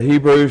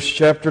Hebrews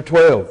chapter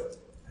 12.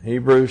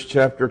 Hebrews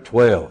chapter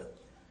 12.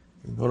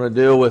 I'm going to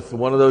deal with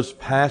one of those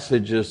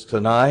passages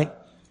tonight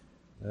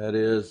that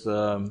is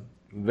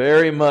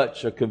very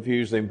much a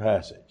confusing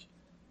passage.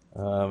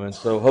 And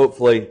so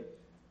hopefully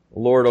the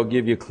Lord will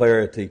give you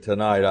clarity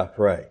tonight, I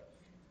pray.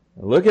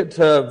 Look at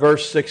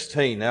verse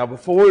 16. Now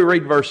before we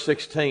read verse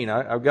 16,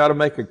 I've got to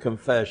make a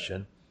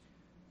confession.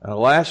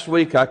 Last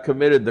week I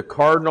committed the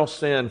cardinal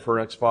sin for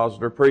an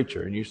expositor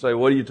preacher. And you say,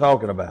 what are you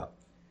talking about?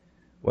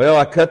 Well,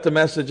 I cut the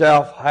message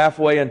out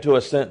halfway into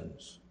a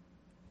sentence.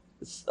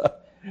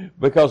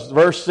 Because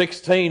verse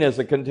 16 is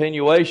a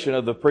continuation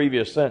of the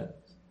previous sentence.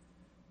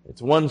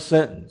 It's one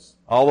sentence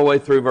all the way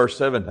through verse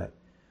 17.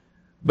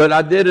 But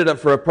I did it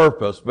for a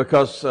purpose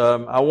because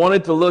I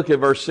wanted to look at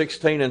verse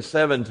 16 and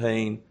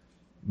 17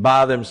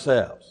 by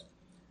themselves.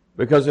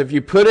 Because if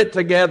you put it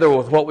together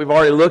with what we've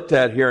already looked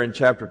at here in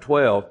chapter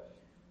 12,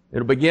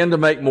 it'll begin to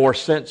make more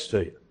sense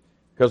to you.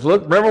 Because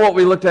look, remember what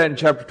we looked at in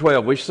chapter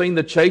 12. We've seen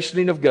the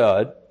chastening of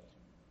God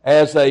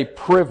as a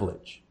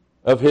privilege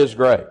of His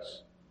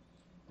grace.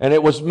 And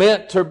it was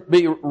meant to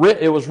be,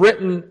 it was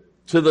written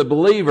to the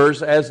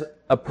believers as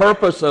a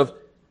purpose of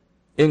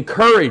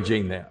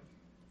encouraging them.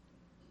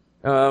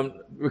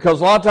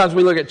 Because a lot of times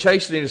we look at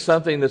chastening as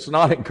something that's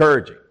not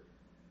encouraging.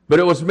 But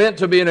it was meant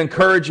to be an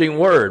encouraging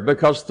word,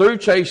 because through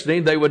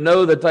chastening they would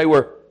know that they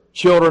were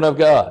children of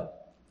God.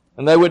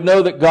 And they would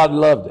know that God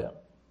loved them.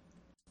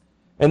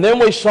 And then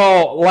we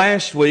saw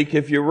last week,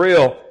 if you're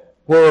real,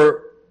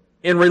 where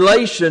in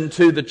relation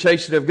to the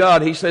chastening of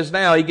God, He says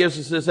now, He gives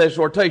us this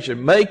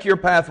exhortation, make your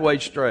pathway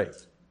straight.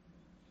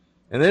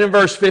 And then in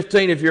verse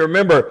 15, if you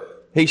remember,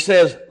 He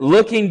says,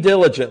 looking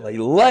diligently,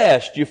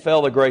 lest you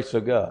fail the grace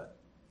of God.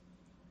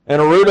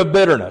 And a root of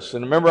bitterness.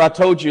 And remember I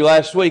told you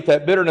last week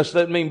that bitterness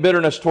doesn't mean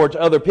bitterness towards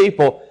other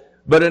people,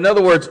 but in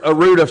other words, a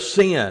root of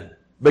sin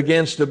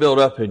begins to build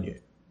up in you.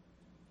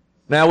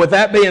 Now with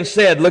that being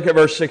said, look at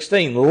verse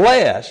 16.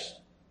 Lest,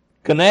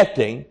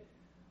 connecting,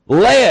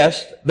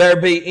 lest there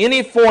be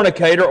any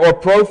fornicator or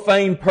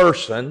profane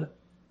person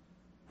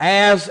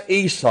as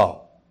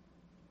Esau,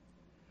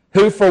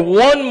 who for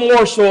one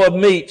morsel of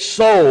meat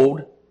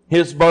sold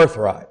his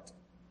birthright.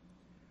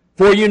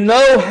 For you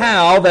know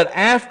how that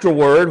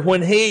afterward,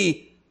 when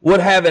he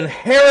would have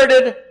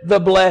inherited the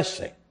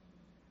blessing.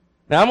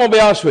 Now I'm going to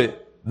be honest with you.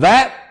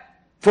 That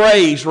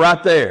phrase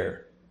right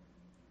there,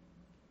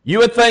 you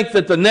would think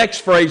that the next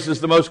phrase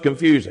is the most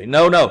confusing.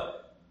 No.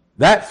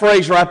 That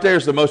phrase right there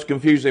is the most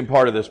confusing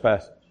part of this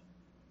passage.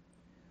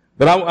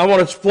 But I want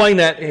to explain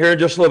that here in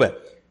just a little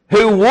bit.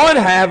 Who would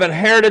have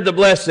inherited the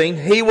blessing,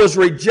 he was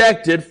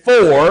rejected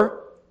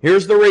for,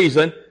 here's the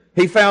reason,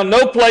 he found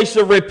no place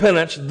of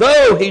repentance,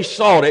 though he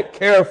sought it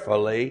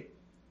carefully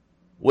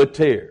with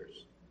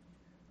tears.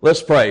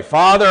 Let's pray.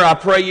 Father, I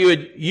pray you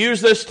would use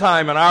this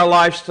time in our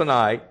lives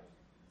tonight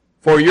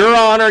for your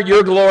honor,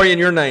 your glory, and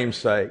your name's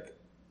sake.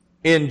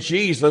 In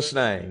Jesus'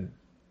 name,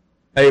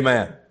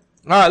 amen.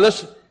 All right,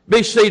 let's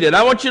be seated.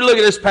 I want you to look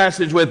at this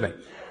passage with me.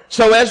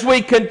 So as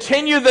we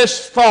continue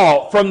this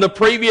thought from the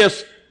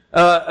previous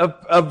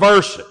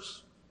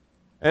verses,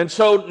 and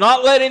so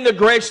not letting the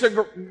grace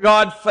of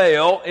God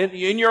fail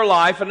in your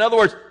life, in other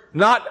words,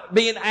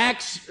 allowing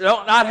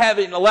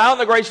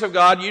the grace of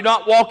God, you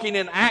not walking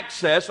in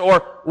access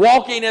or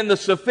walking in the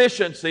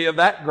sufficiency of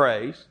that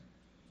grace,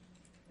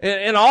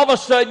 and all of a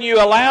sudden you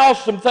allow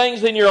some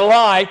things in your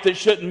life that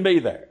shouldn't be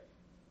there.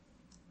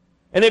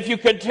 And if you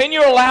continue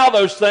to allow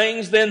those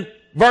things, then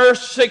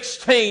verse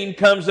 16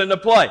 comes into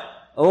play.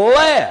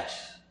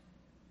 Lest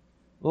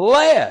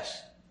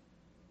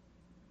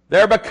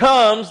there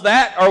becomes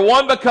that, or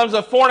one becomes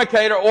a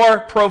fornicator or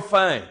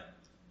profane.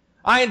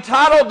 I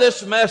entitled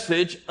this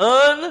message,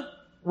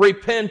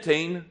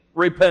 Unrepenting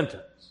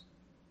Repentance.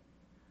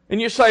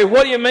 And you say,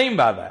 what do you mean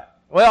by that?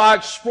 Well, I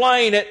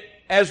explain it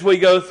as we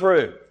go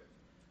through.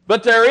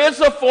 But there is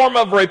a form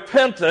of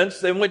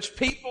repentance in which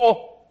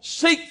people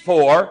seek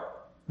for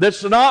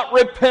that's not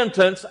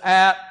repentance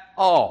at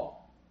all.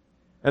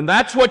 And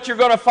that's what you're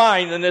going to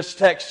find in this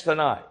text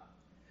tonight.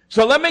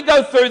 So let me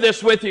go through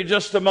this with you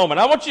just a moment.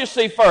 I want you to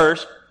see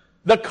first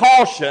the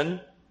caution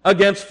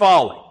against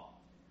falling.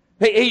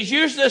 He's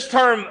used this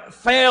term,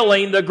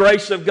 failing the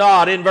grace of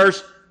God, in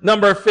verse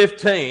number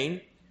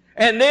 15.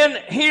 And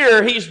then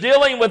here he's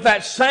dealing with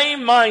that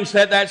same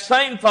mindset, that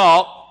same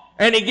thought,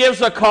 and he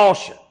gives a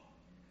caution.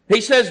 He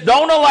says,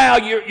 don't allow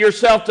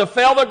yourself to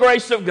fail the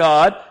grace of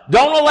God.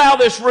 Don't allow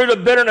this root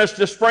of bitterness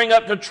to spring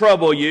up to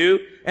trouble you,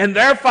 and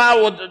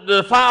therefore will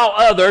defile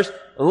others,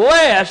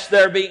 lest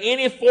there be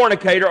any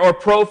fornicator or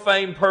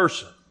profane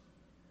person.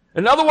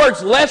 In other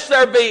words, lest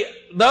there be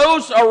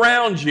those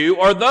around you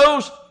or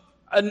those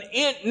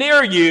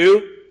near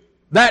you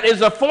that is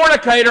a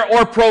fornicator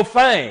or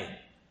profane.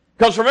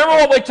 Because remember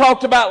what we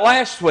talked about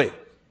last week,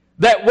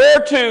 that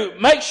we're to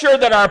make sure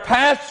that our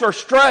paths are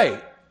straight.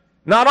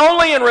 Not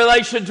only in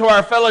relation to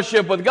our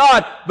fellowship with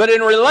God, but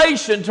in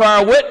relation to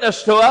our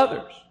witness to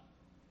others.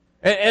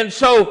 And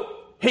so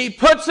he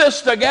puts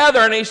this together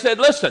and he said,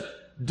 listen,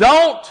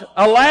 don't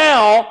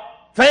allow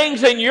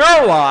things in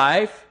your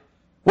life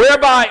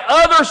whereby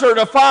others are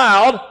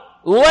defiled,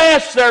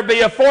 lest there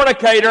be a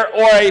fornicator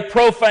or a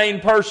profane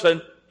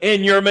person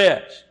in your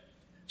midst.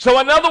 So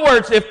in other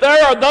words, if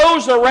there are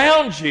those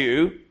around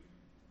you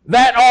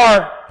that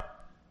are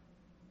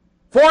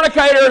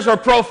fornicators or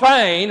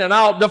profane, and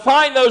I'll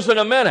define those in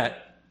a minute,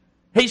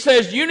 he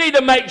says you need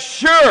to make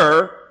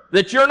sure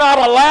that you're not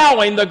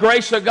allowing the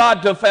grace of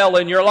God to fail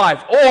in your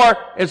life. Or,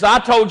 as I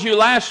told you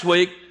last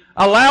week,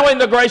 allowing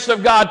the grace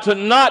of God to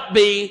not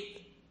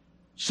be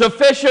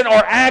sufficient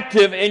or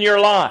active in your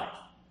life.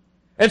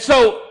 And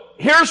so,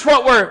 here's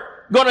what we're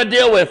going to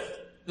deal with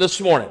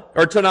this morning,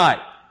 or tonight.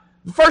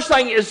 The first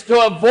thing is to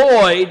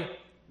avoid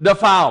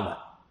defilement.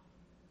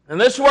 And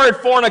this word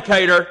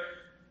fornicator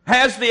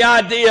has the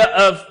idea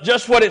of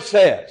just what it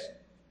says,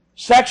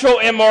 sexual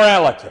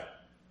immorality.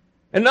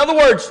 In other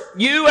words,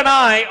 you and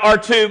I are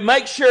to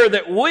make sure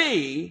that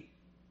we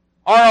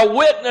are a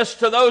witness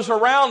to those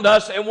around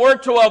us, and we're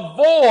to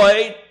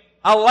avoid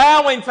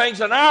allowing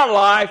things in our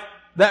life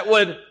that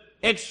would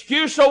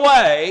excuse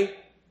away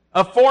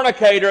a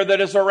fornicator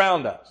that is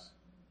around us.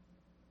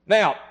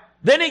 Now,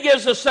 then he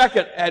gives a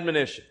second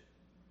admonition.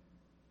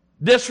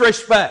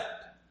 Disrespect.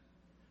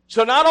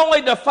 So not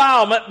only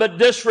defilement, but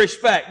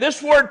disrespect.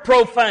 This word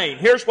profane,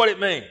 here's what it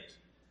means.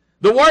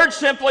 The word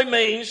simply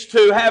means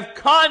to have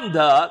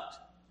conduct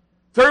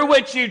through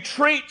which you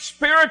treat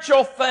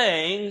spiritual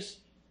things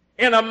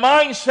in a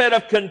mindset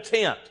of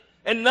contempt.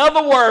 In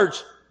other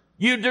words,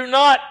 you do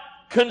not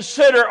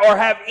consider or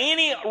have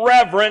any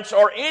reverence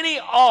or any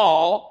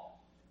awe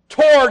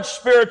towards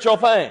spiritual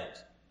things.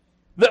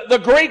 The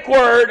Greek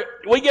word,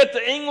 we get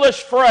the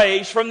English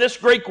phrase from this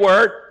Greek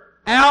word,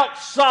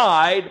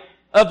 outside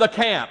of the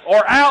camp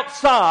or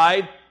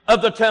outside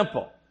of the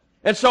temple.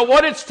 And so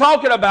what it's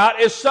talking about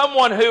is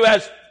someone who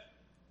has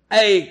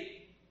a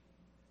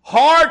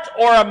heart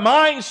or a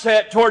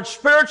mindset towards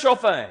spiritual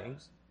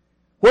things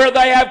where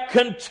they have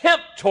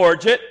contempt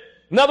towards it.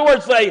 In other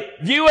words, they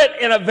view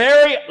it in a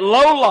very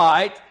low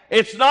light.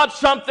 It's not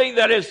something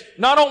that is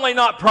not only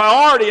not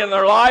priority in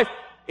their life,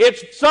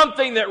 it's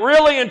something that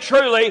really and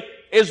truly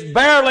is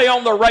barely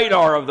on the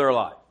radar of their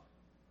life.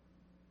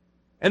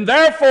 And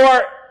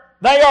therefore,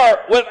 they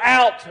are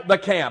without the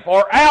camp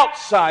or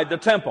outside the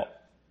temple,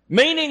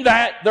 meaning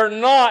that they're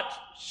not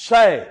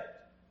saved.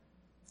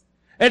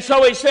 And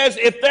so he says,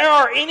 if there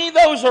are any of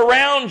those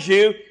around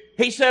you,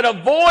 he said,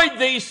 avoid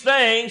these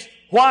things.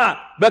 Why?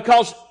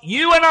 Because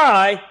you and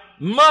I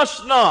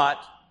must not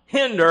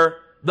hinder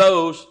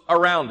those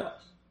around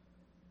us.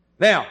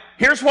 Now,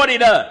 here's what he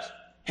does.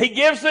 He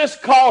gives this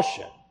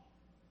caution,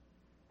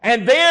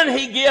 and then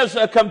he gives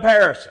a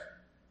comparison.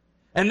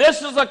 And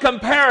this is a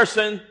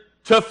comparison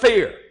to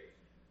fear.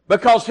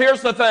 Because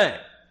here's the thing.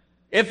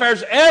 If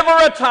there's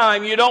ever a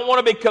time you don't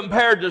want to be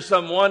compared to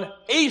someone,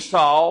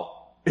 Esau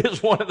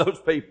is one of those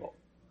people.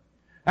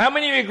 How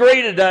many of you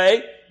agree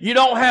today you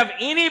don't have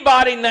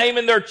anybody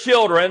naming their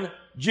children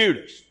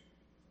Judas?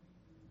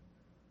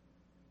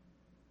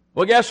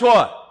 Well, guess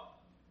what?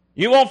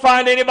 You won't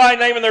find anybody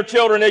naming their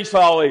children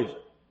Esau either.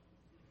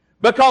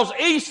 Because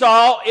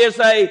Esau is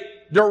a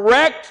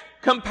direct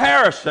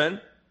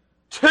comparison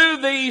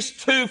to these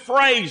two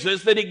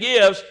phrases that he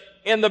gives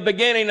in the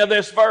beginning of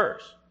this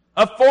verse.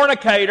 A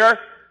fornicator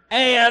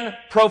and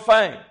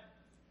profane.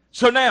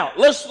 So now,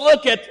 let's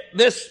look at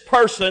this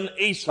person,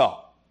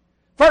 Esau.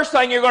 First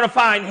thing you're going to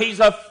find,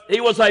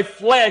 he was a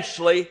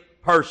fleshly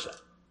person.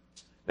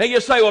 Now you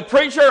say, well,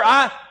 preacher,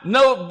 I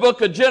know the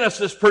book of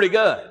Genesis pretty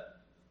good.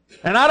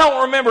 And I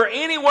don't remember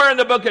anywhere in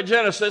the book of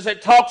Genesis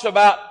it talks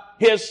about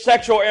his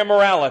sexual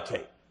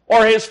immorality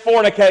or his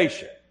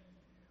fornication.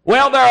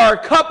 Well, there are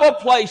a couple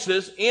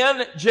places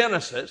in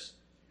Genesis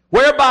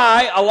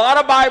whereby a lot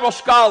of Bible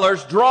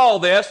scholars draw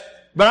this,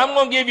 but I'm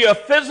going to give you a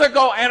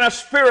physical and a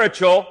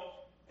spiritual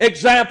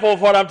example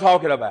of what I'm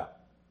talking about.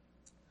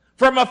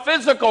 From a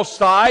physical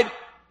side,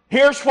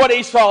 here's what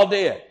Esau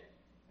did.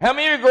 How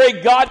many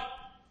agree God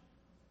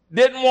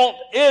didn't want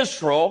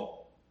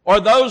Israel or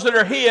those that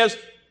are his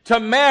to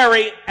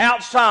marry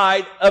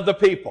outside of the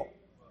people?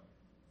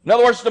 In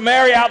other words, to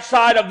marry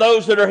outside of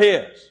those that are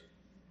his.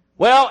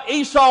 Well,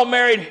 Esau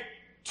married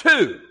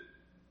two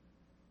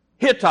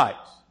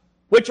Hittites,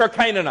 which are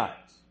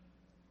Canaanites.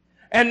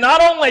 And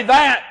not only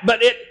that,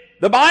 but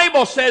the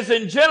Bible says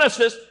in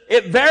Genesis,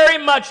 it very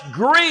much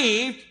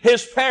grieved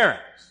his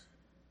parents.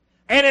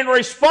 And in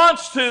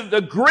response to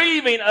the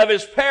grieving of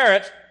his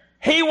parents,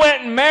 he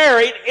went and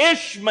married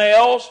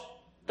Ishmael's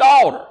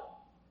daughter.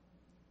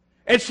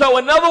 And so,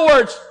 in other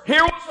words,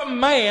 here was a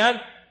man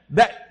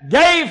that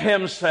gave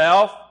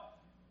himself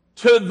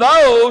to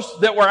those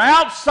that were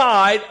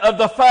outside of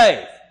the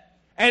faith.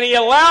 And he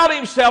allowed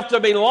himself to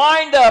be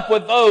lined up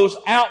with those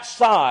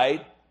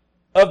outside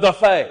of the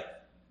faith.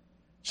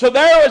 So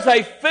there is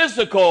a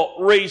physical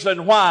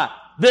reason why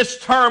this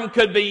term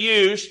could be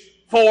used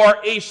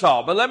for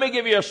Esau. But let me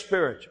give you a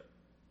spiritual.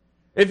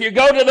 If you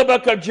go to the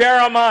book of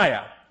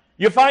Jeremiah,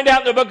 you find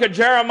out in the book of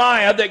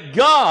Jeremiah that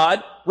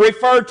God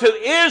referred to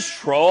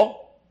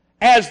Israel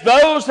as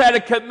those that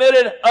had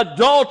committed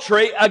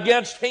adultery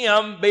against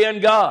him being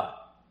God.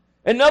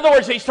 In other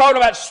words, he's talking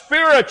about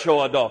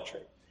spiritual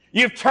adultery.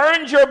 You've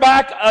turned your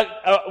back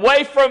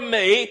away from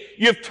me.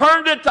 You've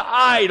turned it to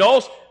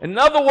idols. In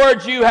other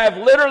words, you have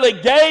literally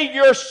gave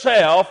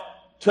yourself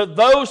to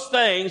those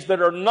things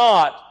that are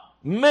not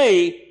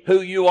me,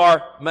 who you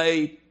are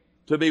made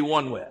to be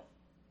one with.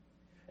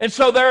 And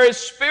so there is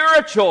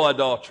spiritual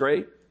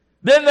adultery.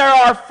 Then there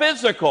are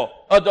physical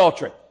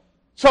adultery.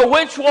 So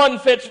which one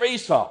fits for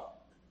Esau?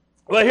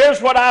 Well,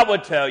 here's what I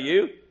would tell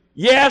you.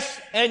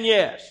 Yes and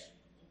yes.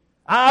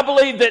 I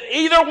believe that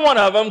either one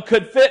of them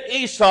could fit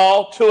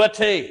Esau to a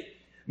T.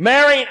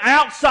 Marrying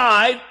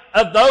outside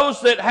of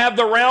those that have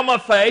the realm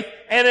of faith,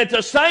 and at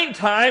the same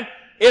time,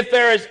 if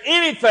there is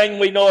anything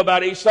we know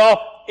about Esau,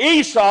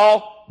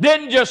 Esau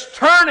didn't just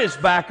turn his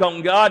back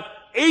on God,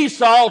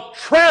 Esau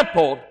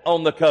trampled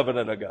on the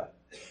covenant of God.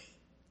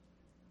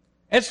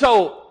 And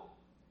so,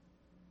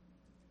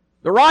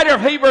 the writer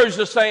of Hebrews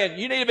is saying,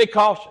 you need to be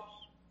cautious.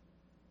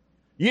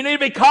 You need to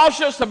be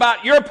cautious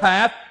about your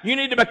path. You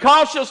need to be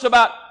cautious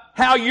about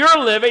how you're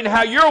living,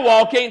 how you're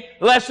walking,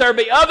 lest there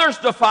be others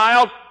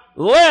defiled,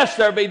 lest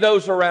there be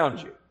those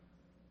around you,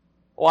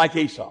 like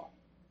Esau.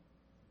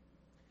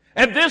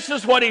 And this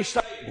is what he's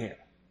saying here.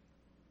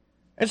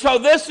 And so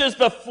this is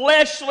the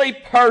fleshly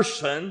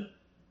person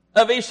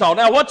of Esau.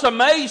 Now what's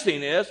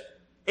amazing is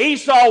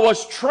Esau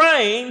was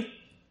trained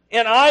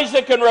in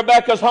Isaac and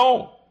Rebekah's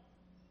home.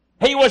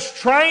 He was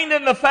trained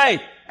in the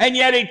faith, and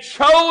yet he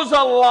chose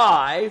a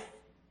life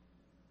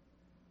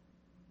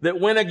that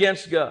went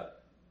against God.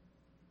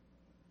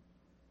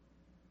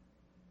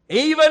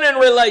 Even in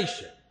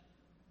relation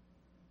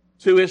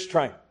to his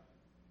training,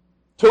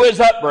 to his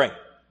upbringing.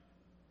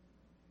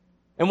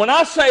 And when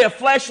I say a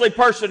fleshly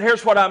person,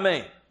 here's what I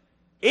mean.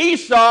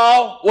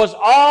 Esau was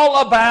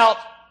all about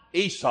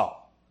Esau.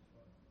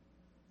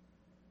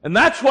 And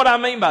that's what I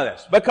mean by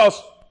this. Because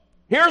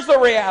here's the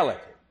reality.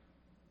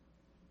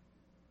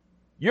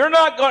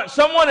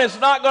 Someone is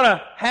not going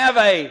to have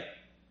a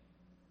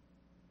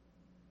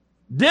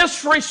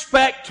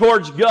disrespect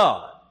towards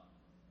God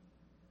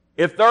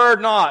if they're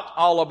not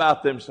all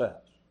about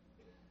themselves.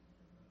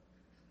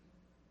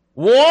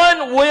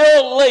 One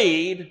will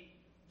lead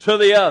to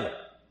the other.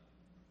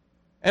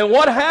 And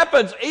what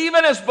happens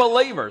even as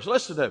believers,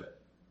 listen to me,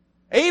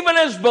 even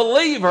as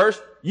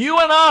believers, you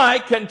and I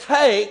can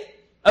take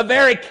a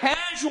very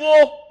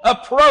casual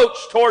approach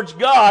towards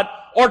God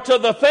or to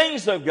the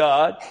things of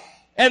God.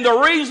 And the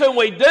reason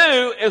we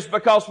do is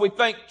because we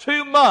think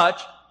too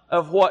much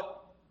of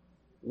what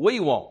we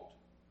want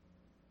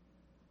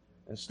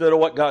instead of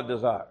what God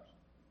desires.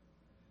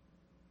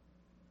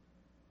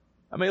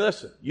 I mean,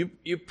 listen,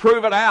 you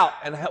prove it out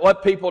and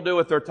what people do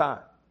with their time.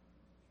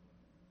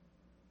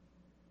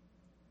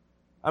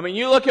 I mean,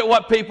 you look at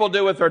what people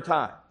do with their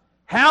time.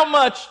 How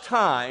much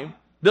time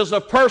does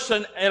a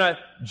person in a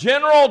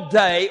general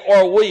day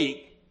or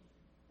week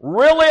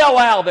really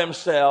allow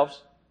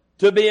themselves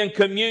to be in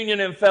communion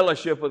and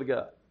fellowship with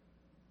God?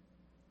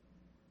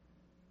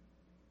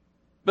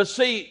 But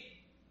see,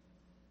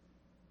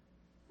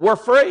 we're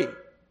free.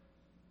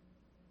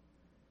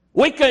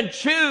 We can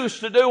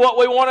choose to do what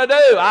we want to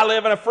do. I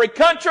live in a free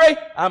country.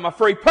 I'm a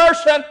free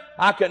person.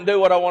 I can do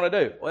what I want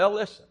to do. Well,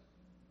 listen.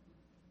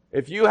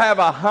 If you have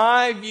a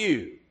high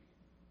view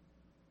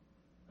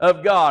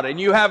of God, and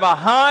you have a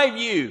high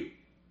view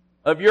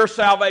of your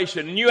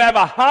salvation, and you have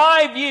a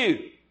high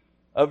view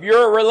of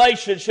your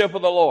relationship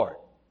with the Lord,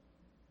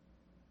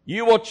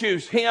 you will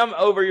choose Him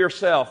over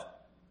yourself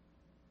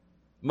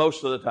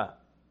most of the time.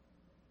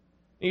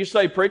 And you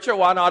say, preacher,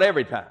 why not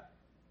every time?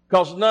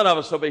 Because none of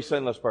us will be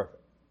sinless perfect.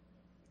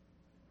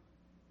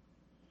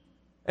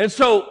 And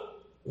so,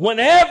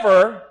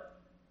 whenever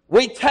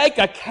we take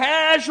a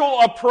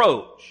casual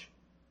approach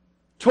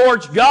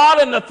towards God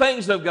and the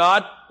things of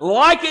God,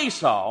 like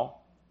Esau,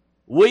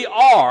 we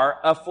are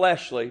a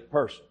fleshly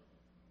person.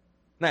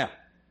 Now,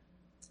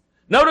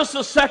 notice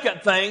the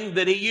second thing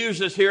that he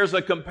uses here as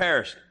a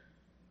comparison.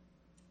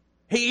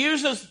 He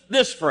uses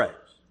this phrase.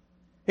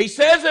 He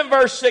says in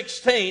verse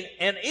 16,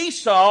 and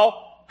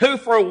Esau, who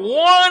for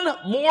one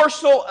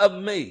morsel of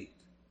meat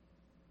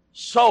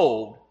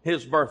sold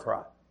his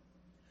birthright.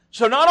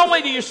 So not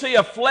only do you see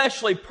a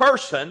fleshly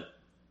person,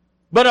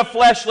 but a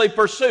fleshly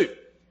pursuit.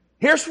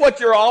 Here's what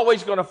you're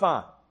always going to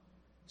find.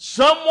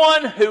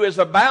 Someone who is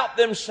about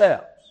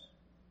themselves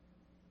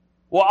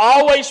will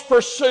always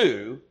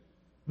pursue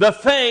the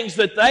things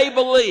that they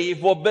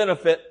believe will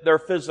benefit their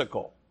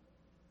physical,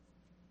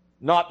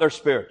 not their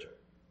spiritual.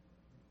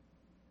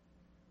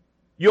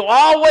 You'll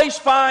always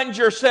find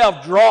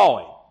yourself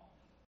drawing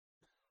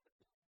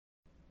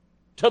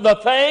to the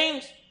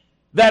things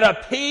that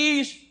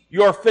appease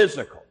your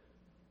physical.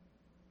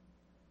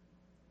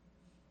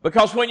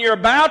 Because when you're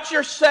about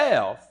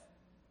yourself,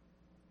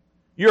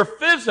 your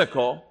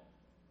physical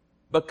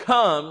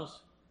becomes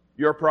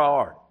your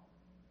priority.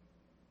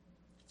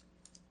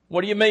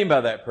 What do you mean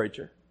by that,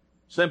 preacher?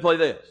 Simply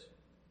this.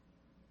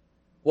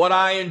 What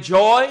I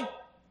enjoy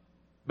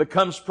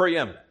becomes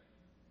preeminent.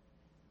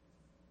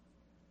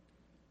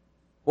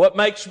 What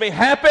makes me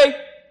happy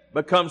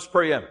becomes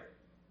preeminent.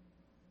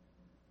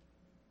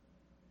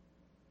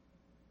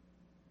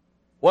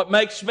 what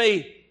makes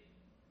me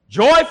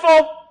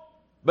joyful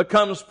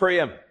becomes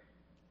preeminent.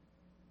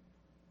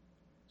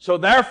 So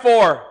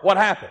therefore, what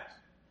happens?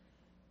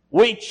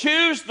 We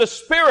choose the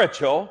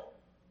spiritual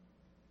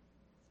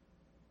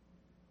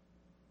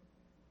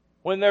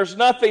when there's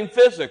nothing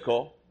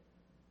physical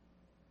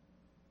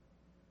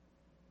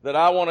that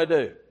I want to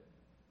do.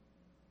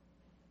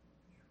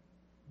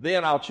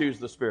 Then I'll choose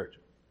the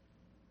spiritual.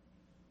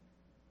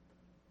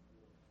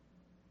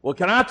 Well,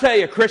 can I tell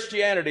you,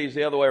 Christianity is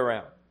the other way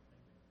around.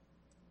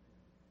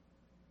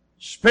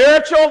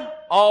 Spiritual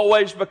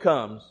always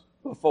becomes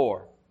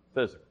before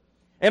physical.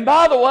 And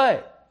by the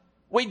way,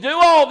 we do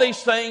all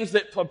these things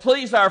that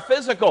please our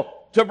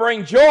physical to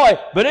bring joy,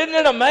 but isn't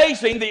it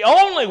amazing? The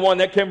only one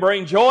that can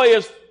bring joy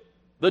is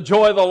the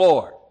joy of the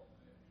Lord.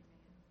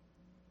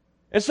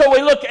 And so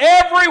we look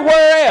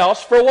everywhere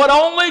else for what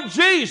only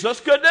Jesus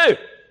could do.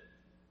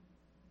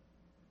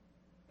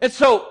 And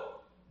so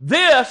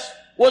this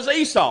was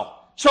Esau.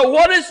 So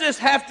what does this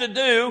have to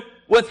do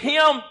with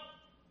him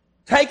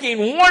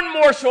taking one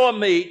morsel of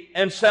meat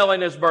and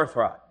selling his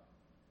birthright?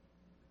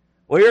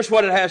 Well, here's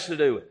what it has to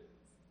do with.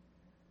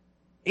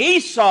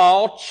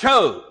 Esau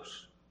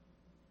chose,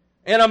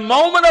 in a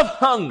moment of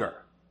hunger,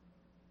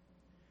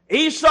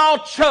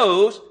 Esau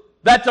chose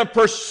that the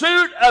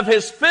pursuit of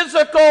his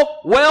physical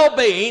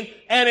well-being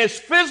and his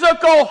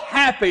physical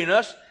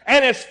happiness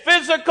and his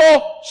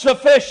physical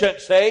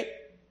sufficiency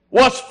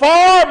was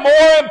far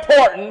more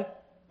important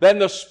than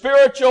the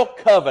spiritual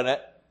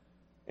covenant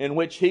in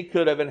which he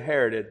could have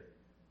inherited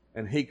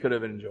and he could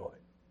have enjoyed.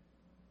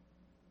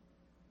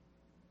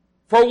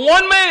 For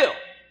one meal.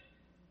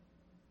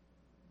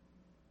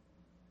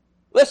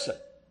 Listen.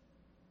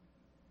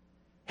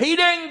 He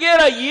didn't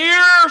get a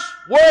year's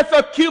worth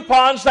of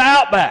coupons to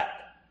Outback.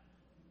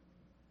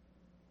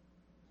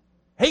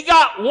 He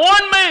got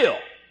one meal.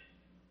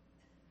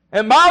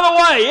 And by the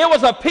way, it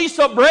was a piece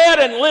of bread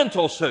and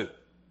lentil soup.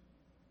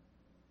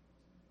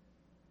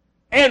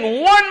 And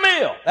one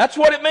meal, that's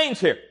what it means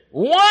here.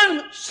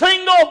 One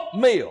single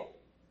meal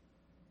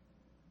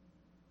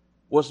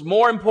was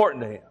more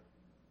important to him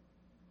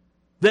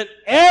than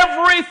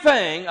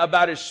everything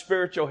about his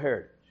spiritual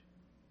heritage.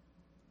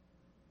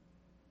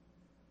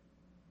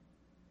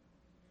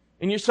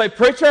 And you say,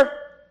 preacher,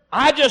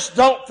 I just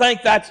don't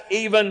think that's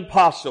even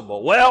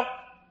possible. Well,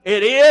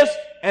 it is,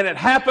 and it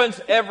happens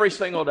every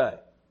single day.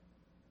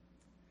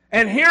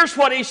 And here's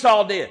what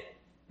Esau did.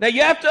 Now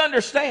you have to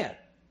understand,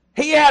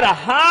 he had a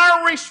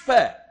higher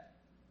respect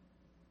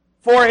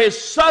for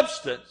his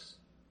substance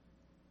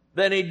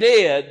than he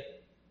did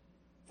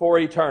for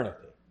eternity.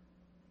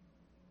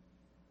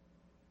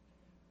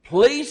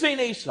 Pleasing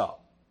Esau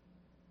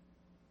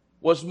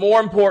was more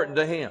important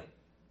to him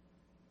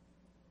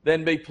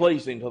than be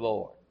pleasing to the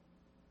Lord.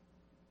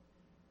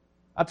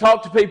 I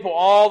talk to people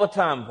all the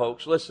time,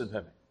 folks. Listen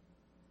to me.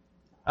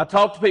 I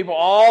talk to people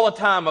all the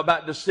time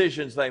about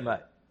decisions they make.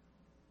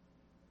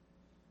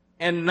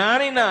 And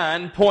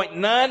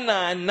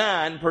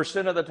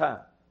 99.999% of the time,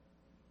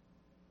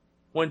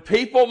 when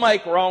people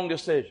make wrong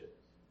decisions,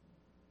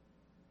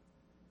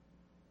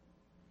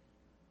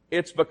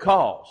 it's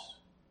because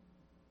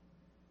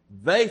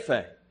they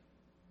think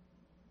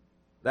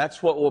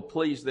that's what will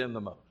please them the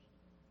most.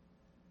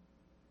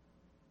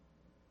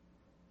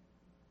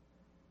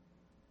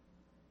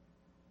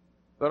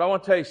 But I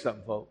want to tell you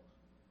something, folks.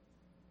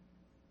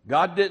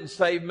 God didn't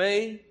save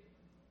me,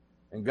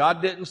 and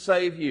God didn't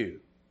save you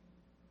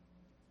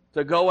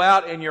to go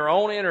out in your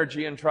own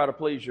energy and try to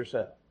please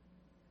yourself.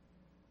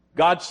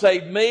 God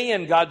saved me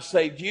and God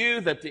saved you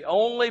that the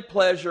only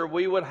pleasure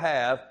we would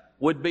have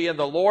would be in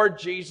the Lord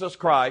Jesus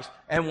Christ.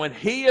 And when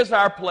He is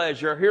our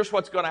pleasure, here's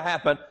what's going to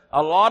happen.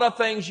 A lot of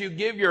things you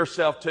give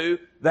yourself to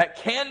that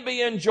can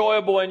be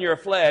enjoyable in your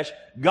flesh,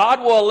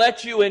 God will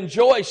let you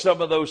enjoy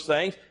some of those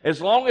things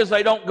as long as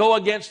they don't go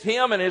against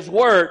Him and His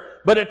Word.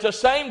 But at the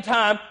same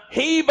time,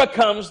 He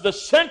becomes the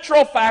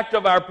central fact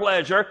of our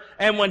pleasure.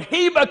 And when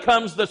He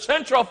becomes the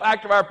central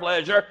fact of our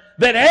pleasure,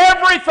 then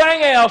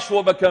everything else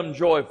will become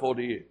joyful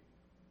to you.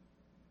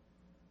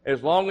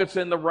 As long as it's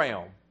in the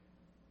realm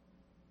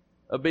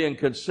of being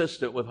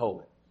consistent with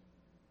holiness.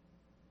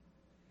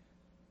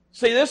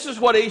 See, this is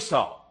what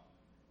Esau.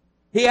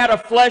 He had a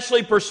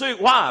fleshly pursuit.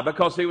 Why?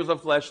 Because he was a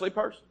fleshly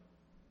person.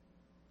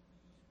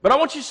 But I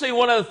want you to see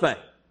one other thing.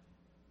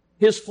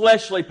 His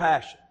fleshly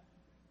passion.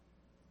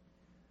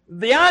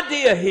 The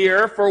idea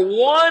here, for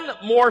one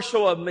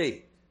morsel of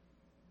meat,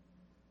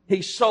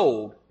 he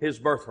sold his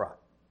birthright.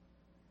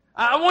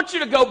 I want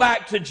you to go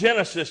back to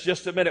Genesis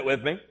just a minute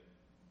with me.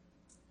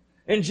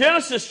 In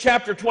Genesis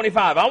chapter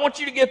 25, I want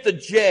you to get the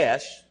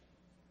gist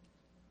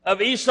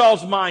of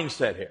Esau's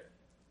mindset here.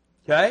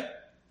 Okay?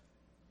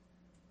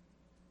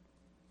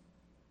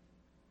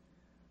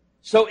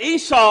 So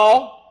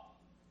Esau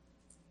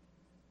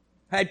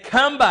had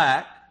come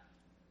back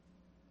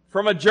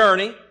from a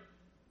journey,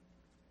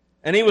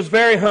 and he was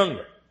very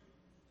hungry.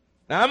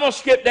 Now I'm going to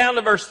skip down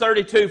to verse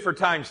 32 for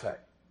time's sake.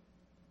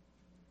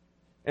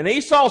 And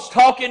Esau's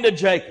talking to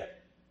Jacob.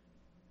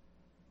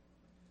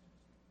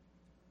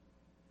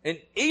 And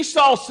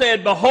Esau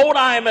said, behold,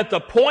 I am at the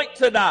point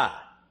to die.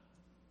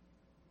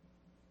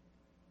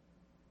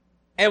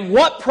 And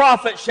what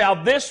profit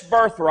shall this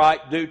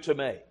birthright do to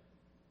me?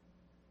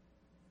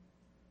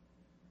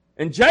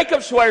 And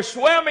Jacob sware,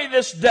 swear me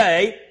this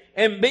day,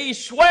 and be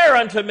swear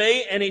unto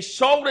me. And he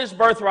sold his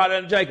birthright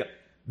unto Jacob.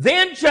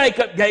 Then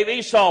Jacob gave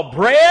Esau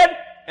bread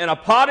and a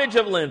pottage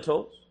of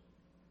lentils.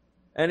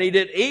 And he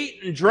did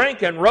eat and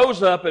drink and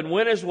rose up and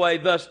went his way.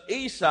 Thus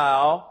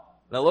Esau,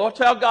 now look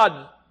how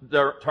God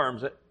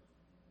terms it,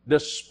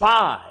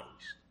 despised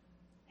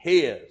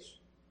his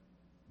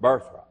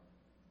birthright.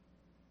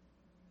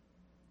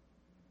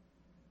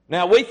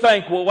 Now we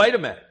think, well, wait a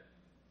minute.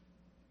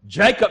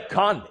 Jacob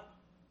conned him.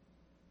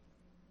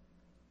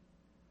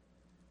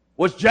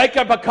 Was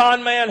Jacob a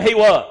con man? He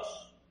was.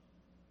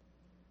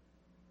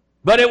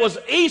 But it was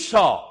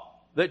Esau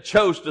that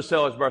chose to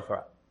sell his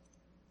birthright.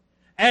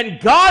 And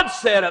God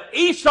said of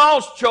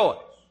Esau's choice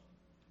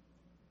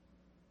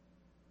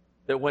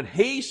that when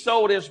he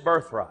sold his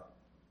birthright,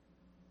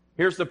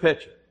 here's the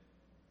picture.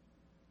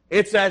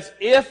 It's as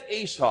if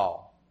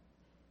Esau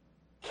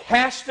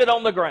cast it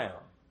on the ground,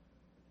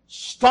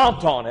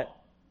 stomped on it,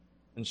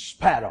 and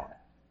spat on it.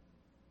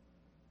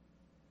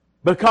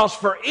 Because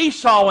for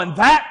Esau in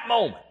that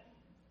moment,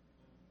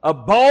 a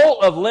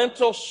bowl of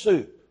lentil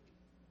soup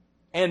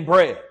and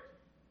bread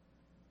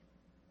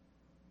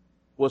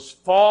was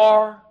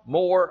far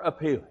more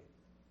appealing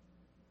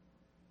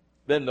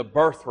than the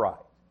birthright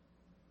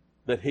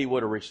that he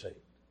would have received.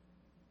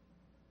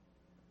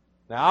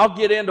 Now, I'll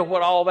get into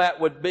what all that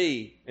would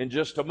be in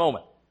just a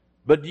moment.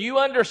 But do you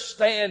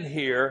understand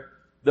here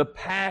the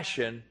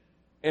passion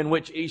in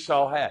which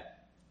Esau had?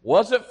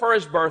 Was it for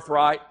his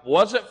birthright?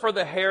 Was it for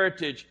the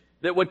heritage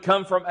that would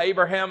come from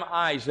Abraham,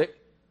 Isaac?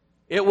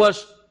 It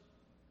was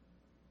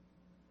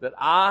that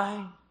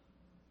I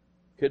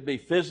could be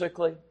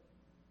physically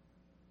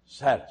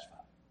satisfied.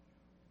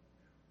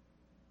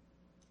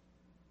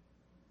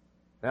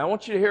 Now, I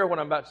want you to hear what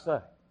I'm about to say.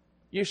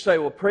 You say,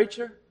 well,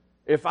 preacher,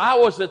 if I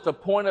was at the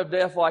point of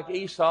death like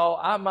Esau,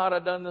 I might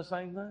have done the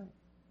same thing.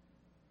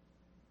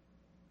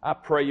 I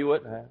pray you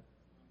wouldn't have.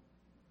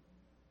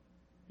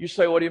 You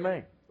say, what do you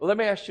mean? Well, let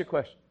me ask you a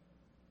question.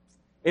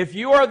 If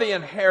you are the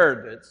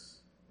inheritance,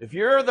 if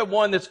you're the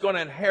one that's going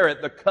to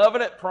inherit the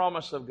covenant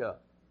promise of God,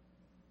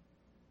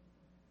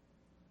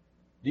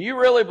 do you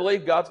really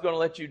believe God's going to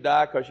let you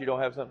die because you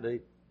don't have something to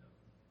eat?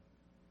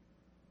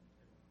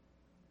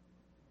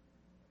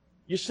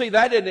 You see,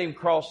 that didn't even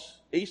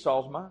cross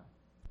Esau's mind.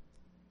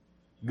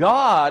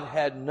 God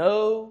had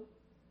no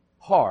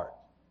part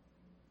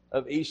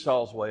of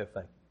Esau's way of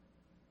thinking.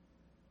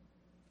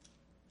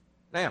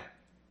 Now,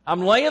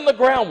 I'm laying the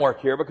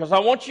groundwork here because I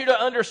want you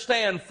to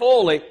understand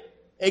fully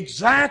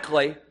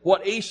exactly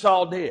what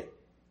Esau did.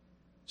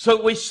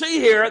 So we see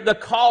here the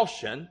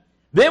caution,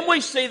 then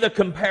we see the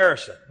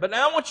comparison. But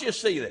now I want you to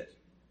see this.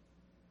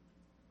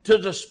 To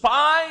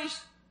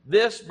despise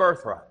this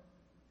birthright.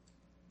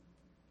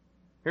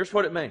 Here's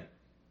what it means.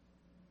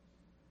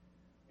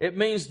 It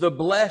means the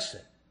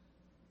blessing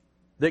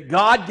that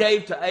God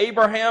gave to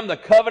Abraham, the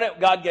covenant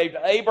God gave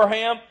to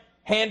Abraham,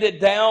 handed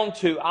down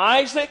to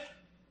Isaac,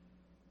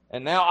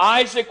 and now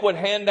Isaac would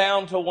hand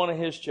down to one of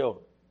his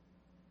children.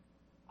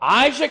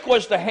 Isaac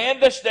was to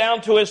hand this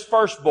down to his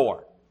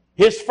firstborn.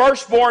 His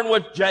firstborn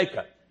was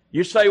Jacob.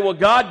 You say, well,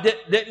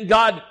 didn't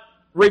God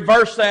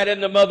reverse that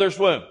in the mother's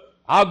womb?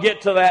 I'll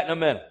get to that in a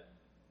minute.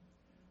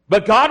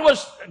 But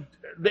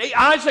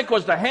Isaac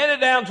was to hand it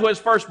down to his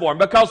firstborn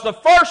because the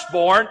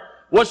firstborn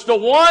was the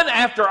one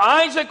after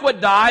Isaac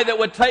would die that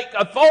would take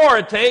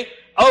authority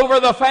over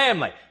the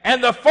family.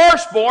 And the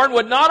firstborn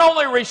would not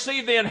only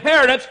receive the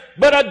inheritance,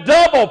 but a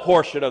double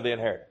portion of the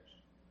inheritance.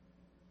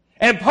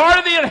 And part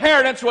of the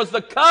inheritance was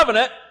the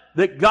covenant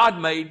that God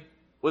made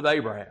with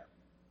Abraham.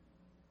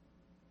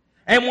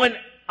 And when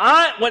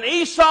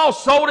Esau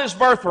sold his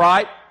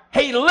birthright,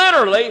 he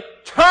literally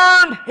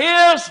turned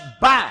his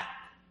back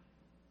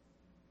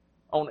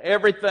on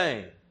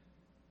everything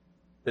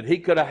that he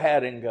could have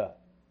had in God.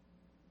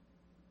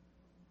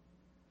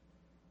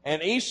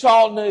 And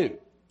Esau knew.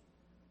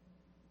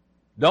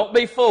 Don't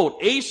be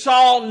fooled.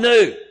 Esau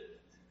knew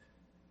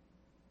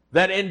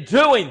that in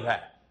doing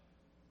that,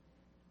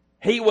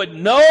 he would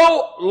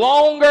no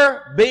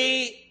longer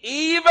be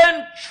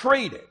even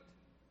treated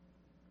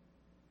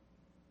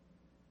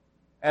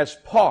as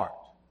part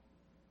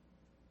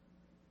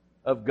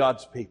of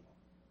God's people.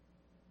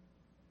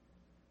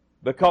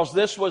 Because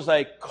this was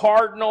a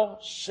cardinal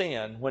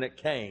sin when it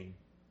came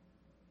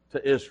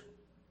to Israel.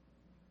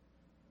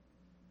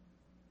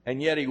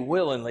 And yet he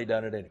willingly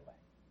done it anyway.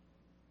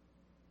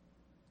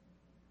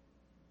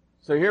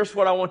 So here's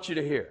what I want you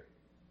to hear.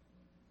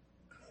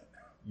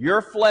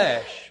 Your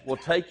flesh will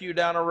take you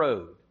down a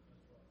road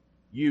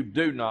you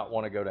do not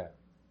want to go down.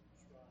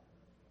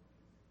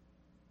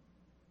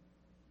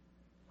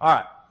 All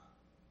right.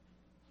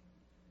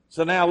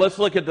 So now let's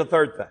look at the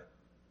third thing.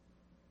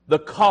 The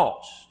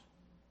cost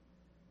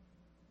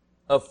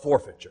of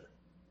forfeiture.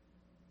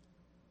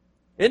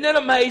 Isn't it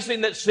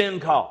amazing that sin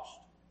costs?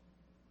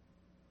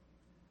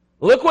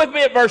 Look with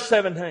me at verse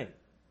 17.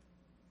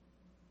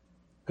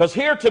 Because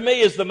here to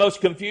me is the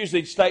most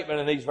confusing statement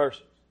in these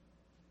verses.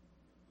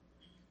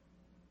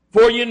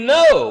 For you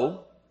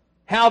know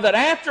how that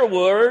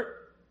afterward,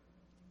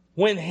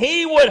 when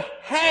he would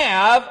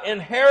have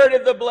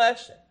inherited the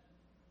blessing.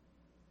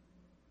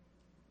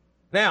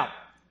 Now,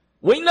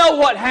 we know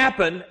what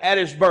happened at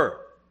his birth.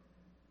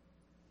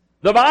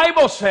 The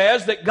Bible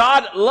says that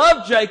God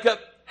loved Jacob,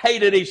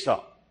 hated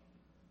Esau.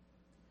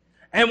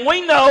 And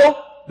we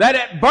know that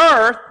at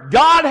birth,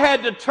 God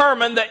had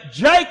determined that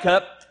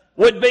Jacob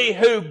would be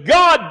who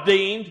God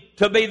deemed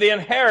to be the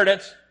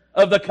inheritance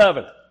of the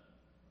covenant.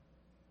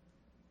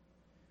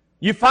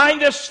 You find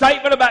this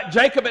statement about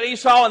Jacob and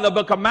Esau in the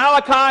book of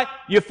Malachi.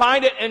 You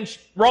find it in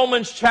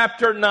Romans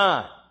chapter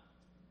 9.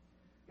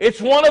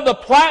 It's one of the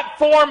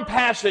platform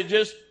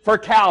passages for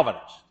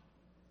Calvinists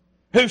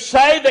who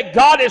say that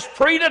God is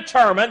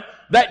predetermined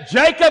that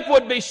Jacob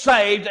would be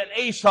saved and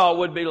Esau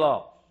would be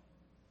lost.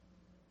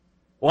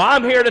 Well,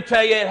 I'm here to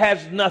tell you it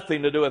has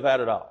nothing to do with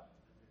that at all.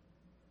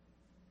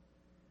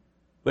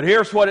 But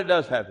here's what it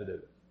does have to do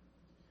with.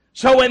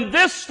 So in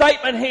this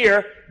statement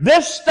here,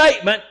 this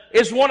statement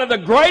is one of the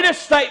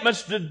greatest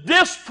statements to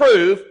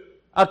disprove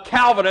a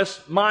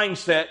Calvinist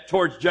mindset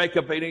towards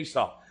Jacob and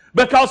Esau.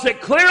 Because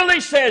it clearly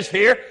says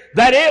here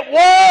that it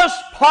was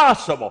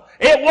possible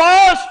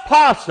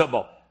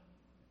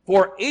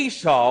for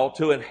Esau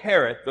to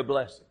inherit the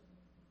blessing.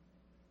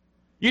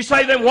 You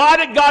say, then why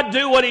did God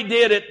do what he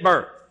did at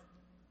birth?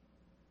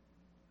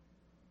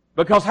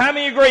 Because how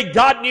many agree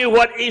God knew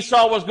what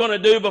Esau was going to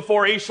do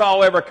before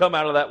Esau ever come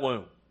out of that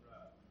womb?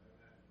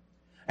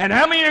 And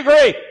how many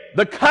agree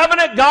the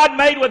covenant God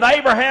made with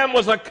Abraham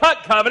was a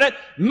cut covenant,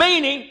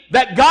 meaning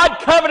that God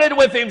covenanted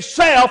with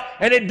himself,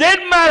 and it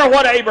didn't matter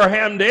what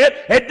Abraham did,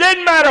 it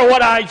didn't matter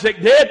what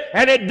Isaac did,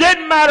 and it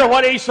didn't matter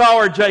what Esau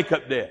or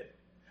Jacob did.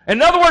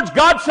 In other words,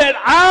 God said,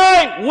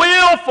 I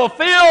will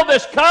fulfill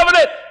this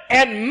covenant,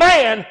 and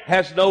man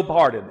has no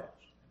part in this,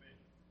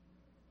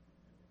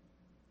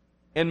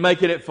 in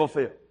making it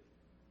fulfilled.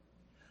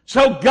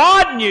 So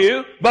God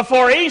knew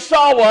before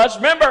Esau was,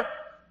 remember,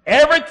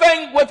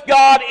 everything with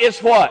God is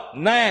what?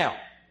 Now.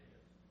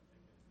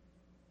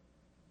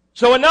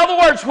 So in other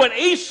words, when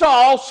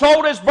Esau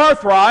sold his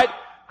birthright,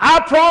 I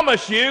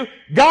promise you,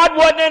 God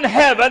wasn't in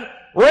heaven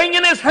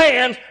wringing his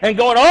hands and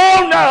going,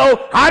 oh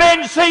no, I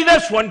didn't see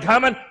this one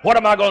coming. What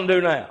am I going to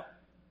do now?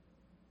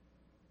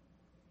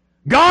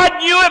 God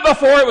knew it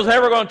before it was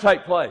ever going to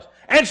take place.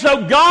 And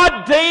so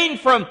God deemed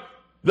from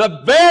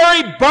the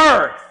very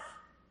birth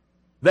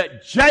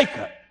that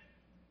Jacob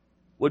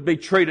would be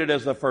treated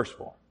as the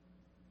firstborn.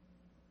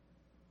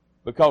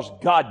 Because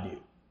God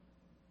knew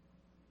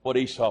what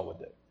Esau would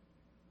do.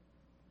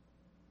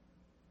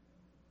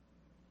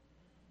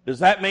 Does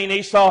that mean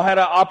Esau had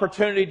an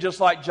opportunity just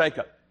like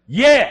Jacob?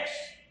 Yes.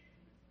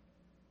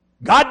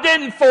 God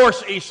didn't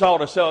force Esau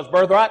to sell his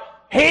birthright.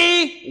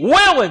 He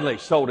willingly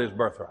sold his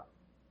birthright.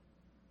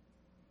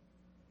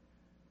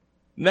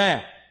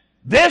 Now,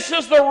 this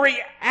is the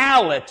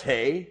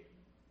reality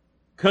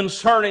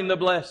concerning the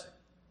blessing.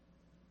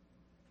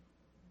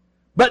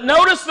 But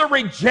notice the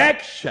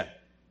rejection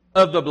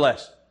of the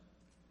blessing.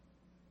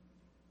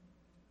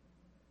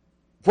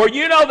 For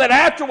you know that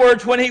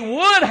afterwards, when he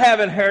would have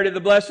inherited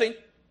the blessing,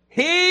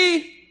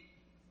 he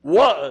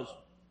was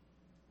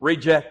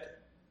rejected.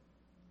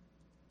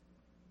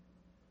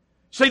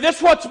 See, this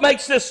is what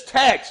makes this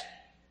text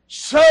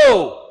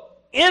so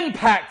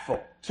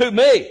impactful to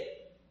me.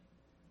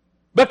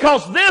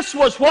 Because this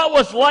was what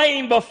was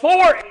laying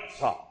before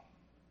Esau.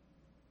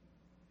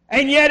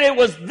 And yet it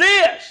was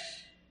this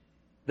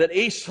that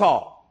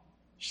Esau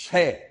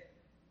said,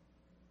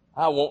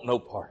 I want no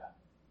part of.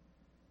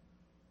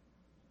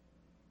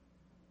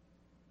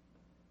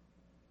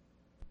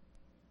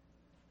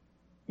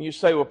 You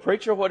say, well,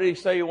 preacher, what did he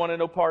say he wanted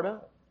no part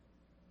of?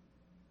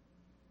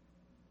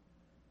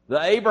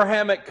 The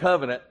Abrahamic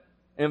covenant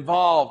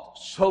involved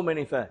so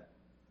many things.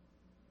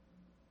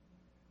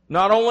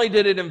 Not only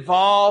did it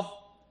involve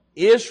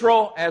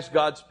Israel as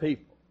God's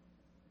people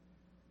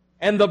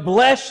and the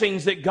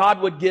blessings that God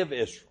would give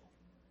Israel,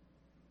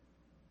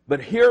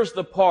 but here's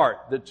the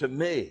part that to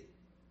me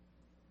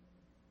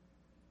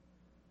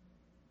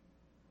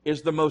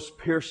is the most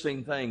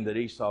piercing thing that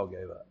Esau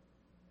gave up.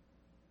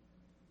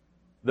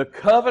 The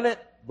covenant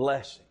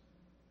blessing.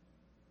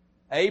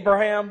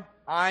 Abraham,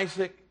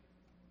 Isaac,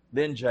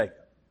 then Jacob.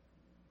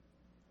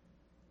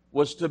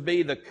 Was to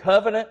be the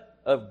covenant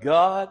of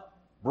God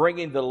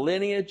bringing the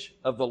lineage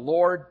of the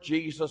Lord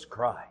Jesus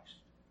Christ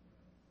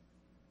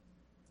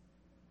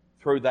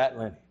through that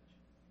lineage.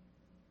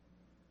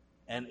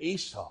 And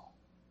Esau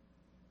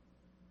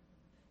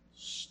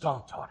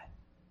stomped on it.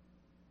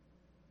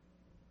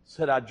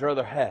 Said, I'd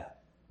rather have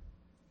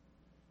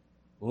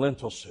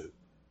lentil soup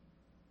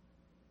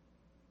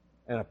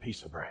and a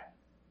piece of bread.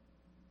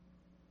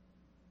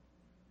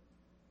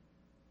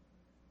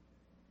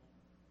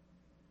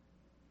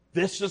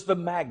 This is the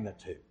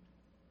magnitude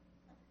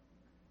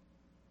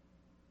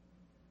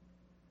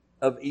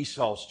of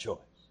Esau's choice.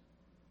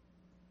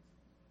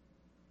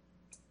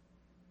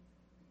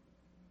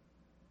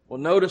 Well,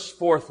 notice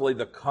fourthly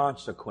the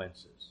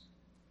consequences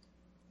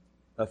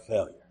a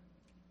failure.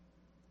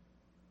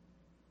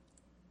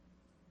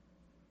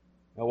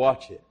 Now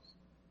watch this.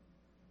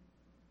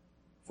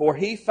 For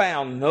he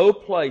found no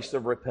place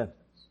of repentance,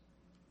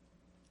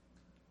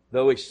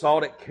 though he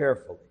sought it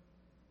carefully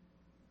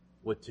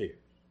with tears.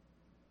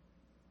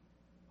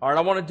 All right,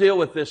 I want to deal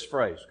with this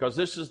phrase, because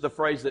this is the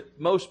phrase that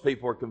most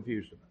people are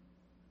confused about.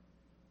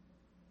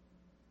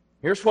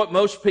 Here's what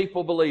most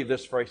people believe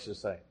this phrase is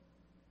saying.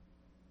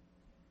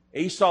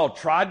 Esau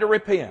tried to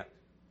repent,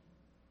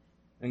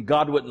 and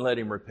God wouldn't let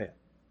him repent.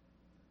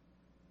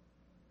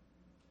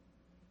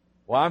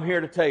 Well, I'm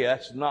here to tell you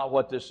that's not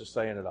what this is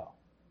saying at all.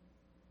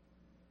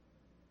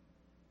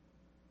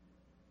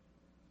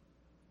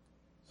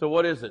 So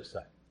what does it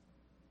say?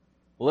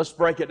 Well, let's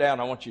break it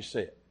down. I want you to see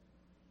it.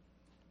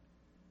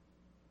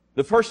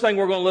 The first thing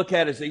we're going to look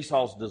at is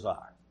Esau's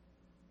desire.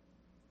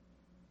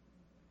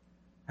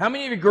 How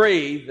many of you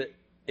agree that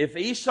if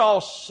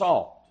Esau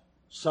sought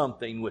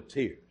something with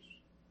tears,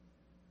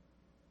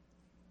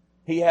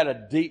 he had a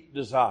deep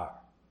desire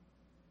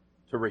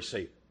to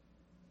receive it?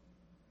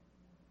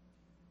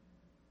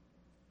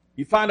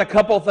 You find a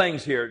couple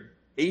things here.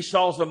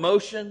 Esau's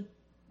emotion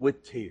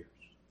with tears.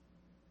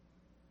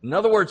 In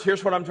other words,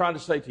 here's what I'm trying to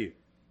say to you.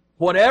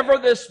 Whatever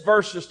this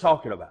verse is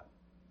talking about,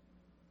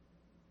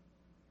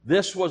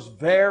 this was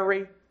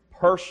very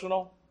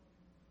personal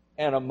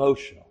and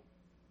emotional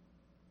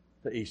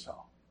to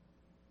Esau.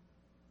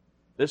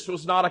 This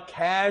was not a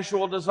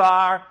casual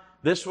desire.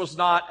 This was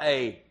not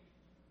a,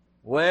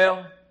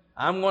 well,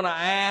 I'm going to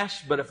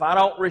ask, but if I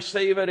don't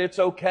receive it, it's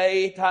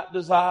okay type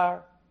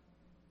desire.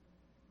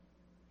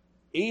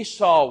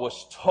 Esau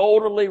was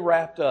totally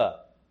wrapped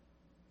up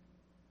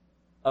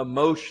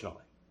emotionally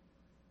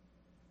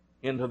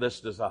into this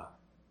desire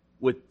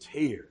with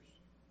tears.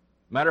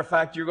 Matter of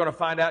fact, you're going to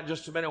find out in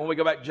just a minute when we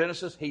go back to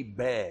Genesis, he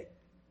begged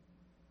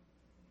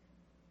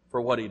for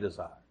what he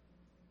desired.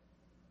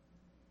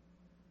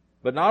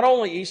 But not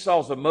only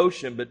Esau's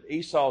emotion, but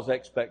Esau's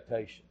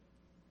expectation.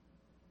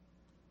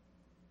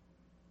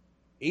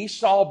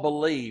 Esau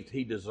believed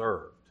he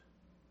deserved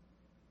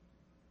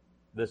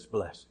this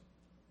blessing.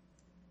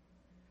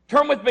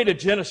 Turn with me to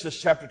Genesis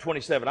chapter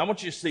 27. I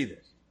want you to see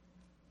this.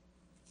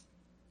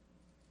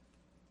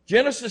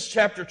 Genesis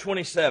chapter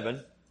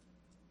 27,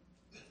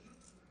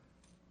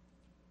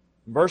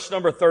 verse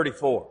number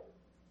 34.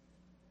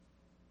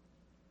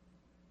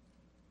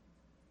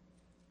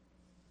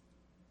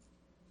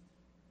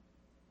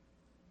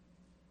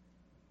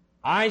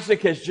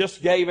 Isaac has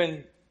just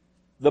given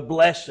the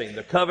blessing,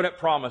 the covenant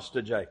promise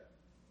to Jacob.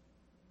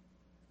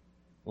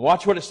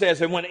 Watch what it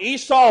says. And when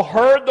Esau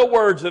heard the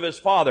words of his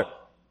father,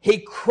 he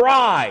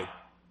cried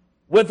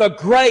with a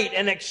great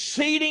and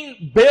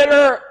exceeding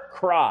bitter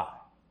cry,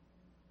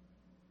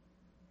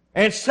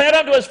 and said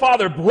unto his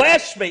father,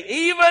 Bless me,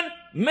 even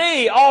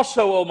me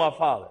also, O my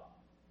father.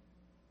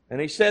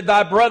 And he said,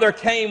 Thy brother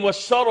came with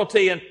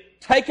subtlety and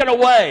taken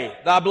away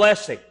thy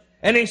blessing.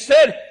 And he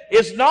said,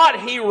 Is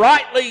not he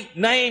rightly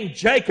named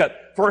Jacob?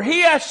 For he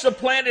hath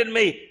supplanted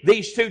me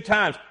these 2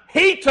 times.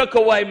 He took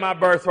away my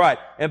birthright,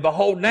 and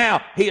behold,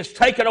 now he has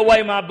taken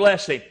away my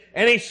blessing.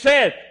 And he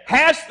said,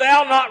 Hast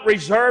thou not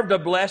reserved a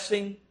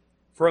blessing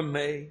from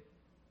me?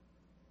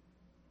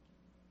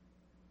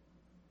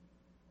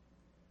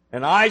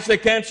 And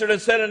Isaac answered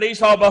and said unto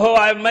Esau, Behold,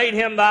 I have made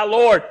him thy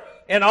Lord,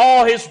 and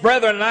all his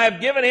brethren, and I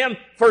have given him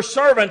for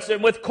servants,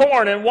 and with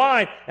corn and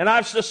wine, and I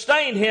have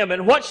sustained him.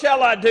 And what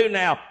shall I do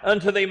now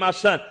unto thee, my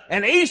son?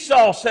 And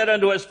Esau said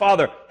unto his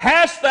father,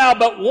 Hast thou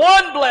but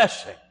one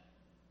blessing,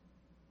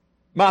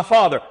 my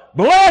father?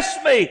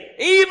 Bless me,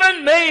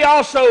 even me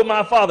also,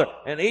 my father.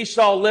 And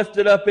Esau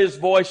lifted up his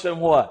voice and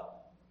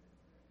what?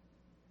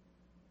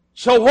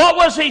 So what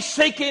was he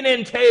seeking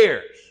in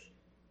tears?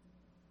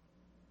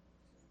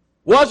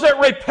 Was it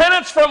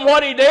repentance from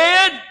what he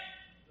did?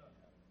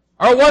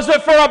 Or was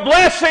it for a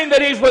blessing that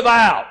he's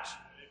without?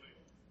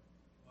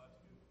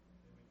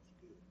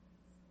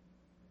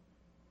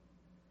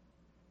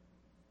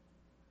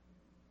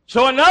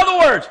 So in other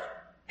words,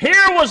 here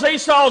was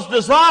Esau's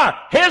desire,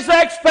 his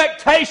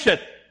expectation.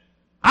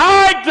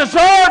 I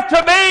deserve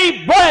to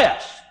be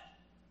blessed.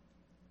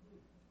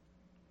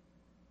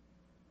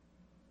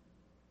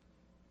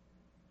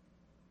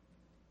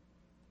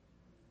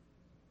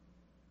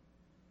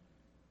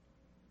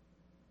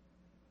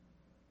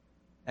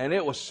 And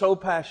it was so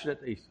passionate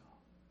to Esau.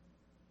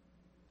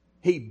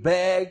 He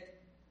begged,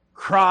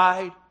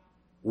 cried,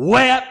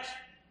 wept.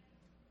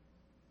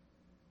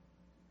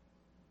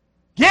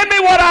 Give me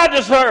what I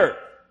deserve.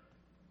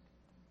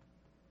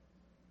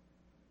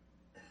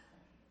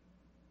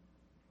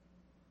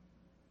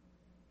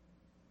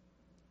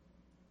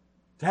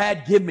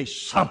 Dad, give me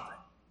something.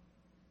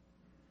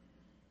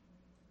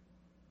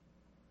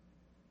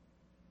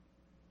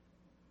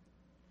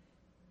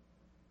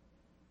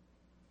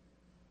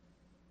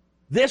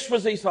 This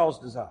was Esau's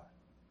desire.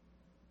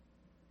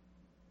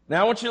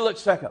 Now I want you to look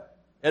second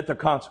at the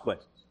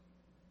consequences.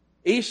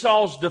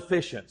 Esau's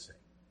deficiency.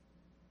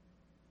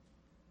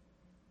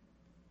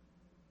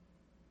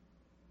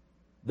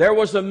 There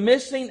was a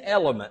missing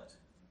element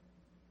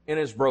in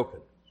his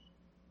brokenness.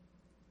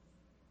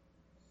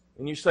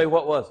 And you say,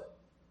 what was it?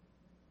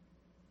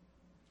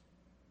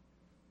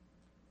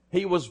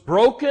 He was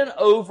broken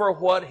over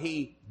what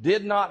he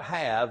did not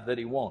have that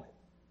he wanted.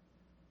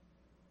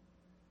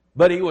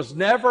 But he was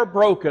never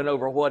broken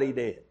over what he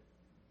did.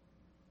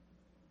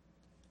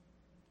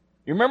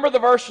 You remember the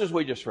verses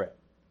we just read?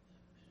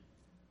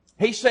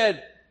 He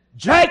said,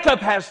 Jacob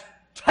has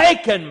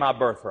taken my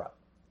birthright.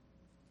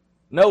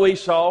 No,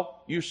 Esau,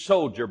 you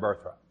sold your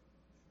birthright.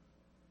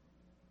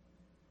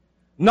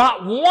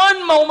 Not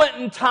one moment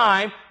in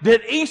time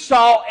did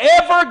Esau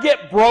ever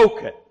get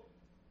broken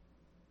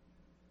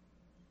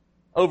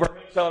over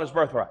selling his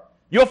birthright.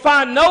 You'll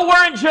find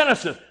nowhere in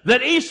Genesis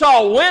that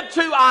Esau went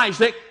to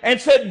Isaac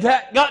and said,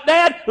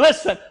 Dad,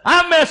 listen,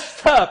 I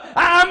messed up.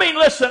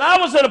 Listen, I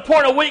was at a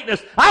point of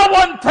weakness. I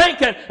wasn't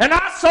thinking, and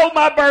I sold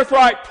my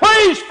birthright.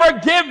 Please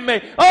forgive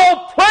me.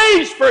 Oh,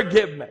 please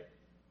forgive me.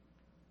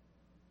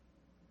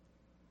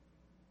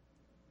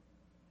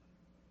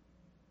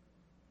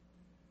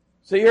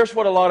 See, here's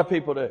what a lot of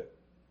people do.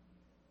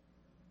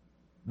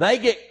 They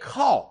get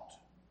caught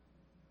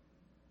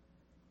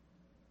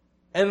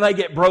and they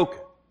get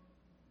broken.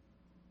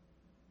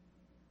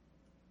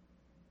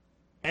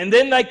 And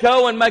then they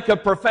go and make a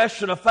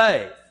profession of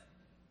faith,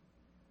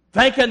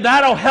 thinking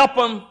that'll help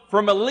them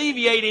from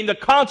alleviating the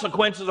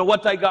consequences of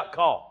what they got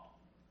caught.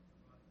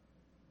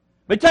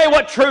 Let me tell you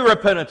what true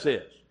repentance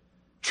is.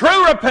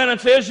 True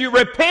repentance is you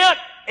repent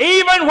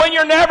even when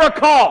you're never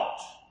caught.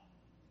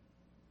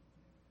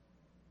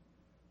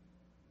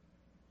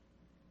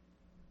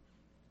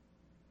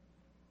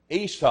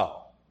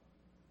 Esau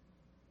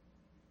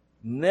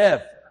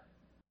never,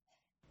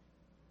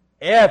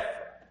 ever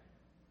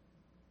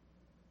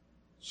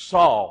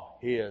saw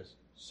his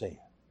sin.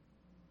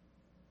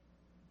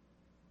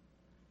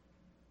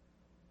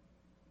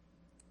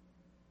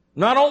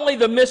 Not only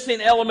the missing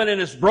element in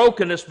his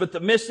brokenness, but the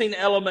missing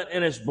element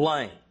in his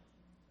blame.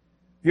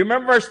 If you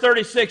remember verse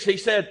 36, he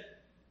said,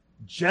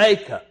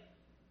 Jacob,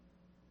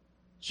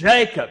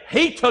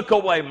 he took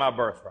away my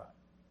birthright.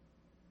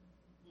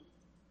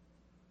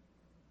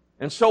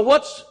 And so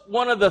what's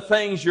one of the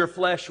things your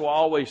flesh will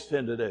always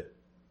tend to do?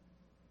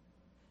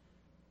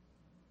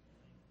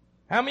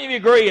 How many of you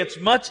agree it's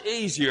much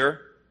easier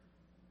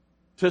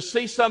to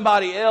see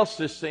somebody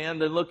else's sin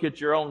than look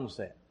at your own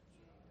sin?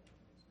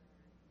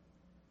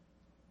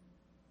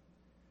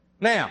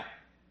 Now,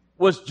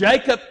 was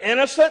Jacob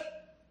innocent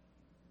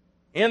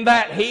in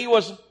that he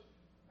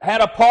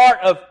had a part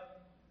of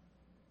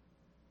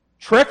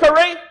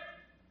trickery?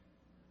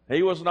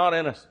 He was not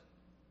innocent.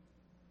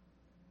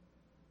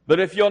 But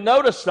if you'll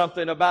notice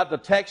something about the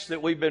text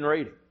that we've been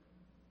reading,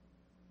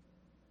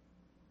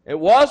 it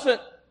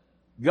wasn't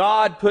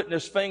God putting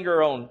his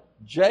finger on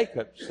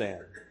Jacob's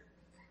sin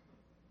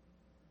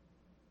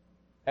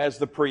as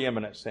the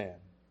preeminent sin.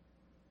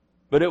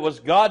 But it was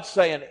God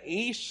saying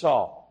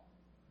Esau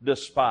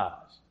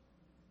despised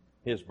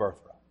his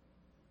birthright.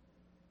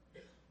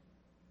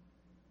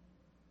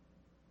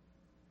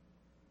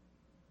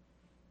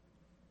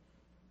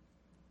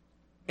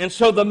 And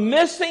so the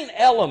missing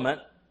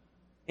element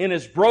in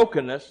his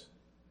brokenness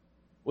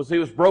was he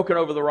was broken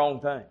over the wrong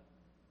thing.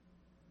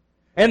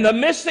 And the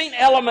missing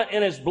element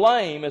in his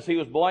blame is he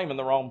was blaming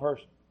the wrong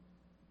person.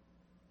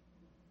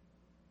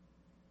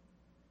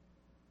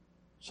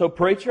 So,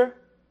 preacher,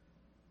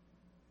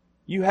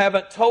 you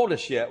haven't told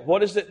us yet. What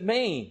does it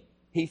mean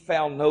he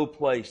found no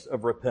place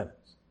of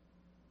repentance,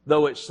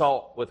 though it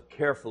sought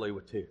carefully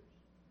with tears?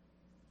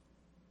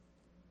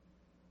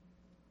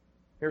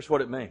 Here's what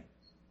it means.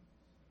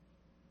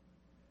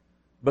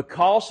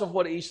 Because of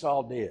what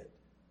Esau did,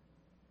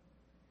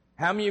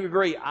 how many of you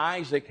agree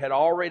Isaac had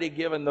already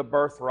given the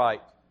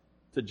birthright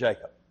to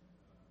Jacob?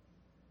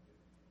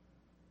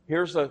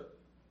 Here's a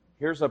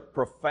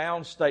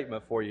profound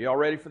statement for you. Y'all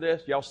ready for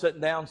this? Y'all sitting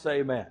down,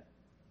 say amen.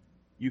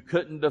 You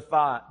couldn't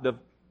divide the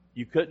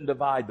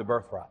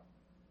birthright.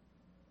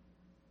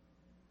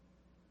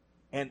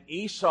 And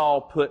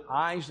Esau put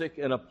Isaac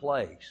in a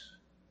place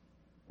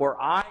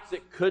where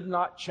Isaac could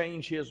not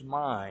change his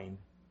mind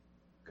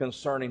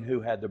concerning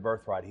who had the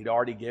birthright. He'd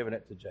already given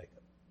it to Jacob.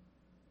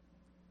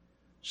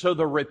 So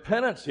the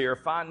repentance here,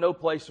 find no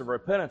place of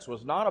repentance,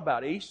 was not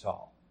about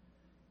Esau.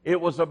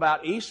 It was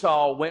about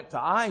Esau went to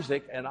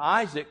Isaac, and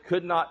Isaac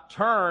could not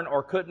turn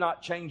or could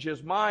not change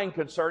his mind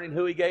concerning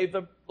who he gave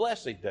the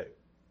blessing to.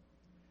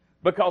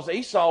 Because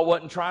Esau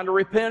wasn't trying to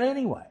repent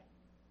anyway.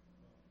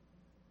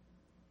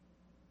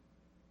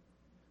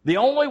 The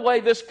only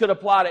way this could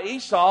apply to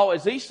Esau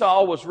is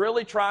Esau was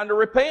really trying to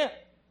repent.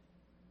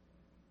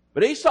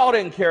 But Esau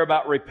didn't care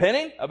about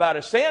repenting, about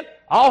his sin.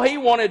 All he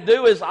wanted to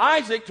do is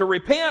Isaac to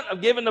repent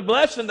of giving the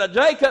blessing to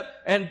Jacob,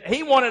 and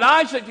he wanted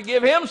Isaac to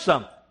give him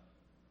something.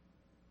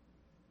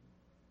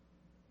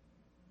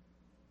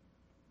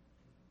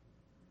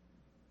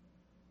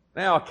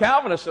 Now, a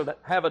Calvinist would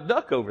have a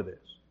duck over this.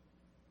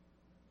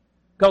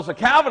 Because a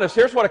Calvinist,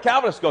 here's what a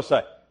Calvinist is going to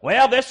say.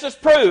 Well, this is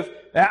proof.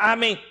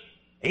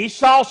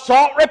 Esau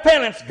sought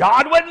repentance.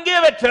 God wouldn't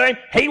give it to him.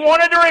 He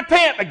wanted to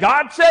repent, but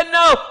God said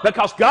no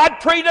because God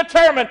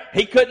predetermined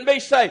he couldn't be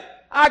saved.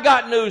 I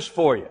got news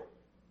for you.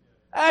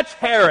 That's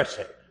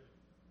heresy.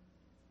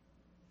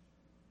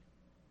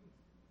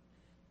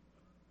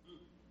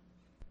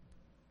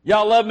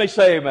 Y'all love me?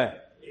 Say amen.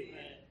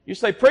 Amen. You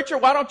say, preacher,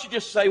 why don't you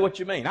just say what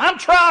you mean? I'm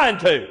trying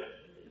to.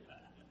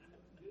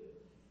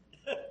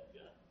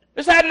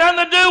 This had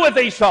nothing to do with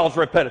Esau's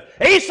repentance.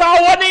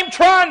 Esau wasn't even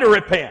trying to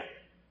repent.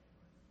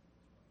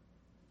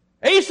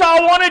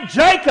 Esau wanted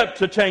Jacob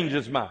to change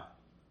his mind.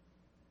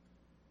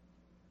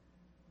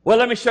 Well,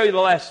 let me show you the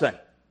last thing.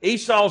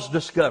 Esau's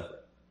discovery.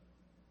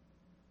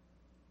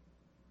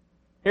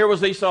 Here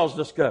was Esau's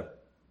discovery.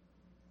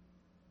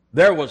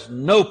 There was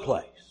no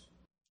place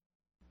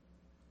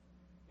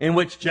in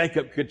which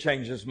Jacob could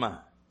change his mind,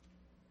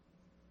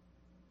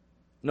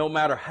 no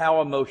matter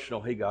how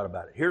emotional he got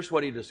about it. Here's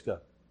what he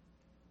discovered.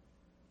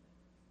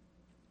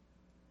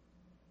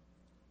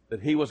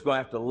 That he was going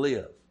to have to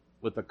live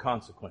with the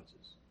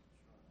consequences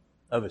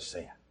of his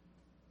sin.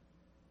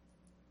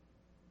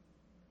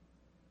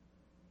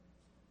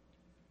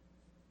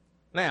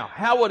 Now,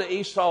 how would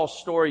Esau's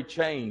story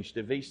changed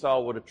if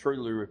Esau would have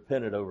truly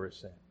repented over his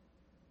sin?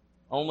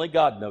 Only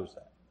God knows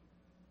that.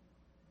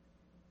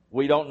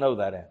 We don't know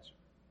that answer.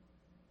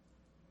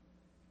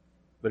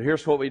 But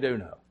here's what we do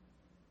know.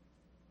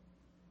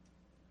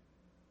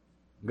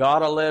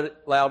 God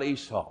allowed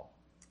Esau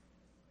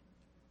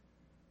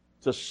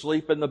to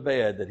sleep in the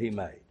bed that he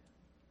made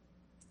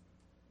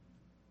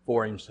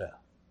for himself.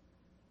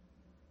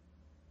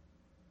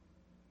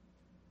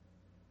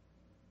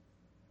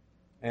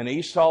 And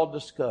Esau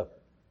discovered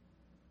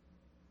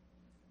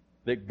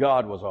that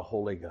God was a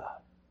holy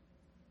God.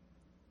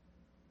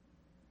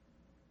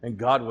 And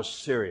God was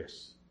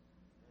serious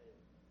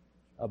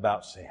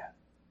about sin.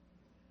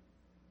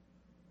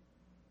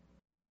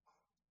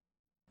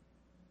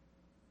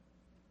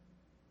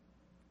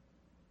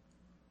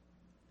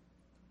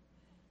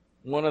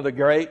 One of the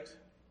great,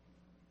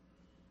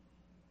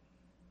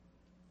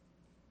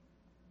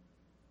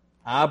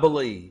 I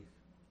believe,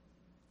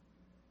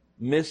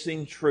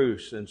 missing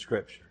truths in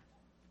Scripture,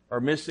 or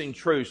missing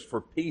truths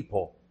for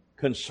people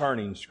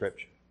concerning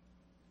Scripture,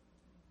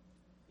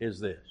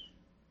 is this.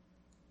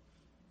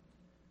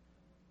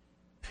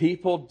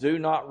 People do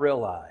not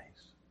realize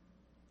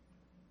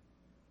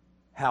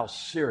how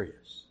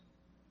serious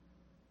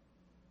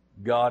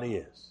God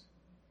is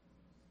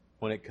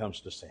when it comes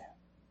to sin.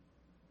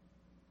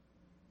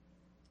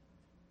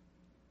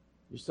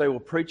 You say, well,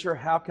 preacher,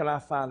 how can I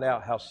find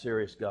out how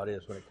serious God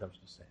is when it comes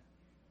to sin?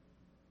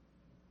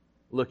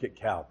 Look at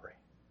Calvary.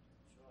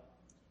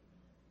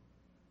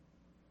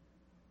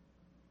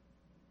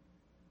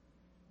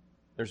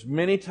 There's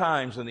many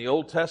times in the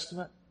Old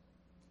Testament,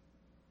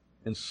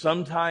 and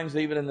sometimes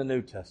even in the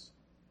New Testament,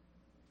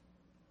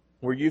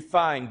 where you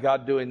find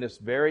God doing this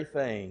very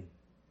thing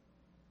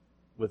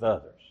with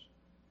others.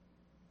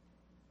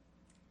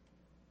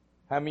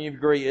 How many of you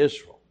agree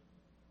Israel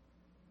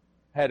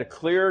had a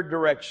clear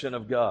direction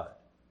of God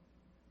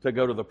to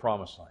go to the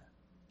promised land?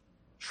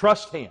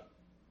 Trust Him.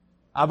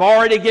 I've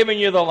already given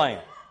you the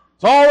land.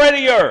 It's already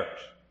yours.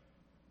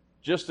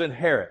 Just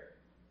inherit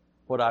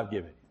what I've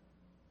given you.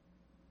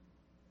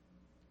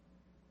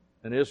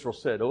 And Israel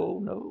said, oh,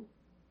 no.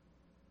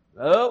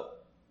 No.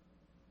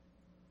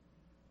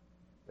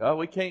 God,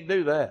 we can't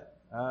do that.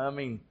 I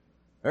mean,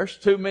 there's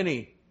too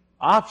many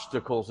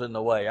obstacles in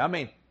the way. I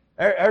mean,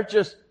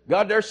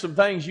 God, there's some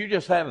things you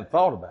just haven't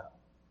thought about.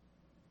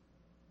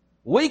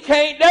 We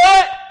can't do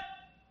it.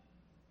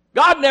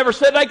 God never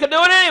said they could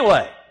do it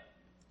anyway.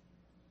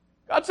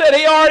 God said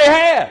He already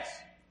has.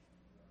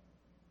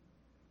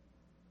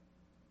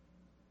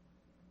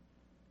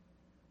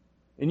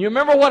 And you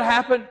remember what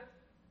happened?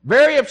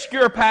 Very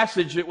obscure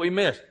passage that we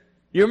missed.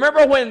 You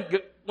remember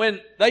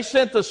when they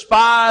sent the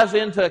spies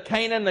into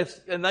Canaan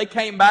and they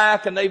came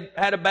back and they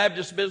had a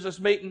Baptist business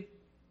meeting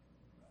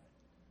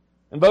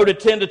and voted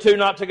 10-2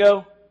 not to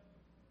go?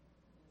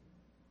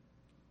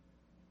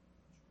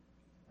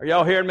 Are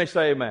y'all hearing me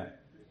say amen?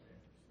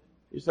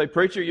 You say,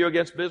 preacher, you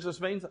against business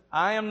meetings?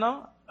 I am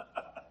not.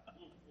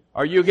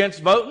 Are you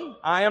against voting?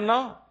 I am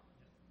not.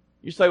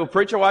 You say, well,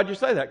 preacher, why'd you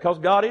say that? Because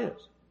God is.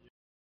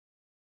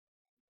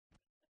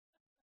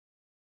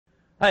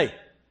 Hey,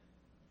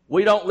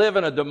 we don't live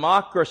in a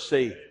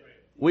democracy.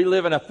 We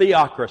live in a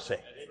theocracy.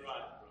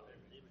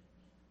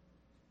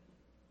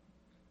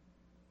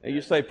 And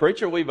you say,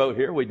 preacher, we vote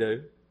here. We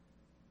do.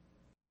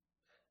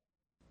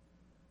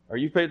 Are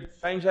you paid to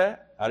change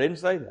that? I didn't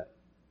say that.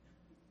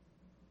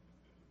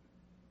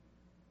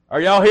 Are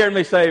y'all hearing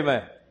me say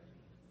amen?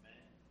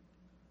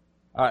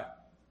 All right.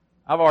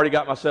 I've already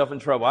got myself in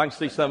trouble. I can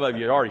see some of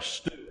you are already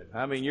stupid.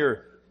 I mean,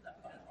 your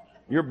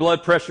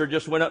blood pressure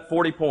just went up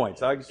 40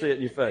 points. I can see it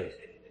in your face.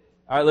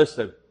 All right,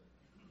 listen.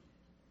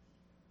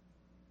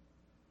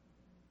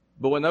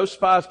 But when those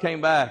spies came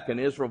back and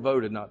Israel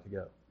voted not to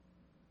go,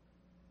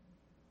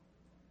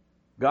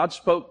 God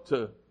spoke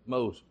to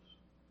Moses.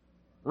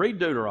 Read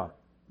Deuteronomy.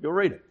 You'll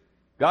read it.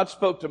 God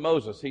spoke to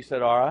Moses. He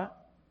said, all right.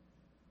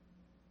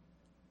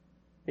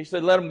 He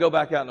said, let them go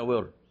back out in the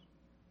wilderness.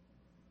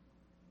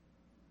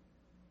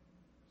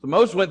 So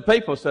Moses went to the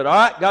people and said, all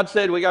right, God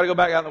said we got to go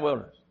back out in the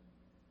wilderness.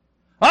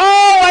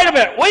 Oh, wait a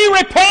minute. We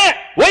repent.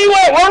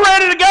 We're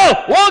ready to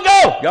go. We'll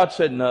go. God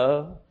said,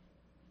 no.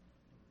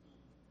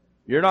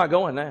 You're not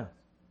going now.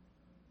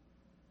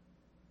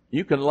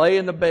 You can lay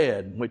in the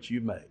bed in which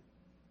you made,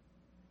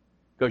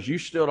 because you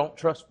still don't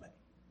trust me.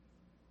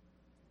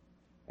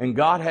 And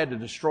God had to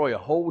destroy a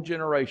whole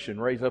generation,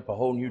 raise up a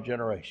whole new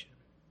generation.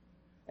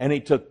 And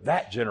He took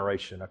that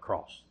generation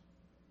across.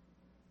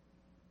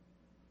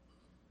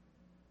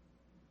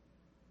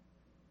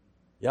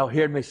 Y'all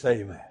heard me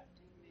say amen?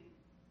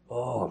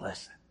 Oh,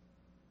 listen.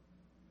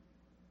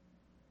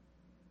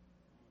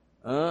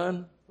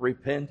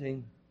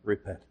 Unrepenting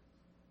repentance.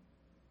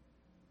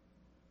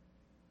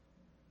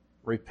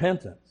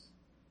 Repentance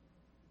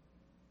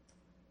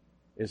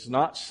is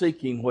not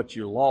seeking what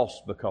you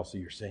lost because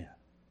of your sin.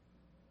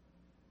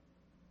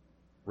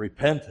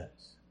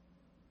 Repentance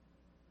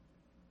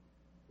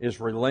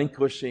is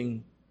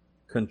relinquishing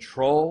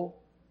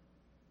control,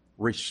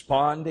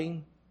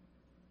 responding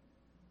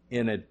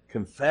in a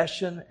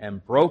confession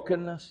and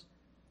brokenness,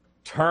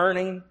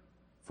 turning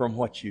from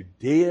what you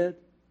did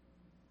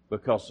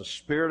because the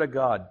Spirit of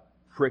God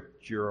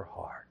pricked your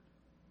heart.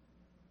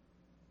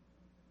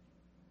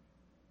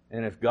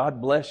 And if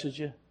God blesses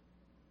you,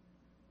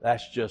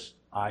 that's just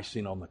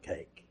icing on the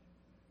cake.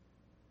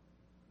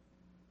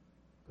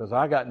 Because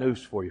I got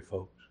news for you,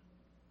 folks.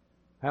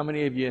 How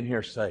many of you in here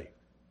are saved?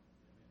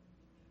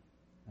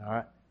 All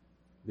right.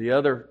 The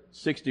other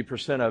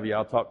 60% of you,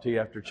 I'll talk to you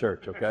after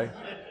church, okay?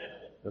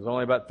 There's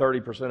only about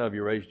 30% of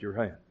you raised your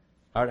hand.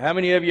 All right. How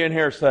many of you in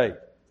here are saved?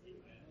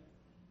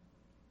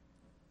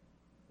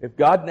 If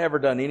God never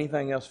done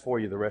anything else for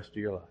you the rest of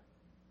your life,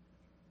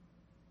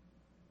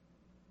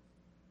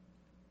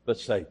 but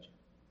saved you,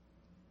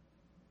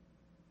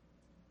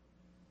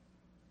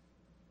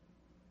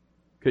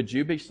 could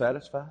you be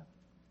satisfied?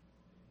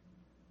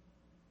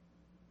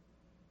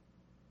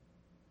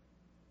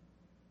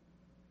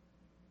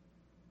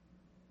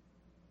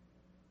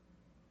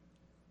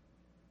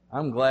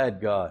 I'm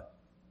glad God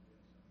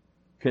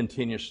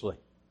continuously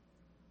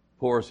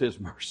pours His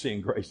mercy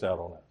and grace out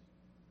on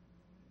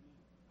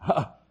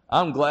us.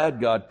 I'm glad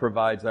God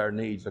provides our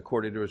needs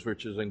according to His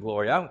riches and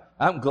glory.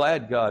 I'm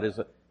glad God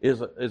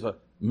is a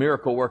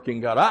miracle working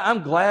God.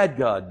 I'm glad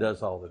God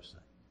does all those things.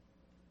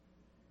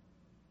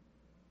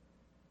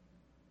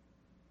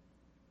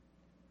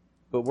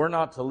 But we're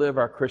not to live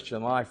our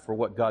Christian life for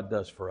what God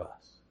does for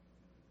us.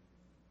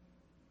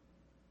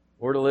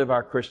 We're to live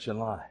our Christian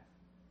life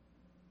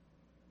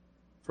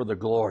for the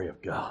glory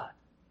of God,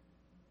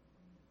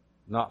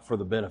 not for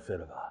the benefit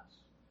of us.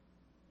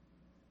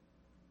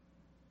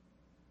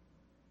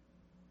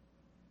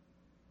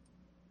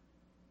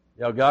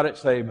 Y'all got it?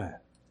 Say amen.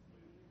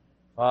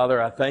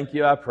 Father, I thank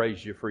you, I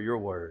praise you for your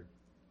word.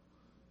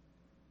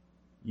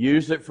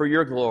 Use it for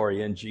your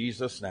glory in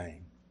Jesus'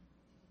 name.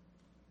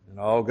 And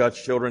all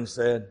God's children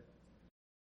said,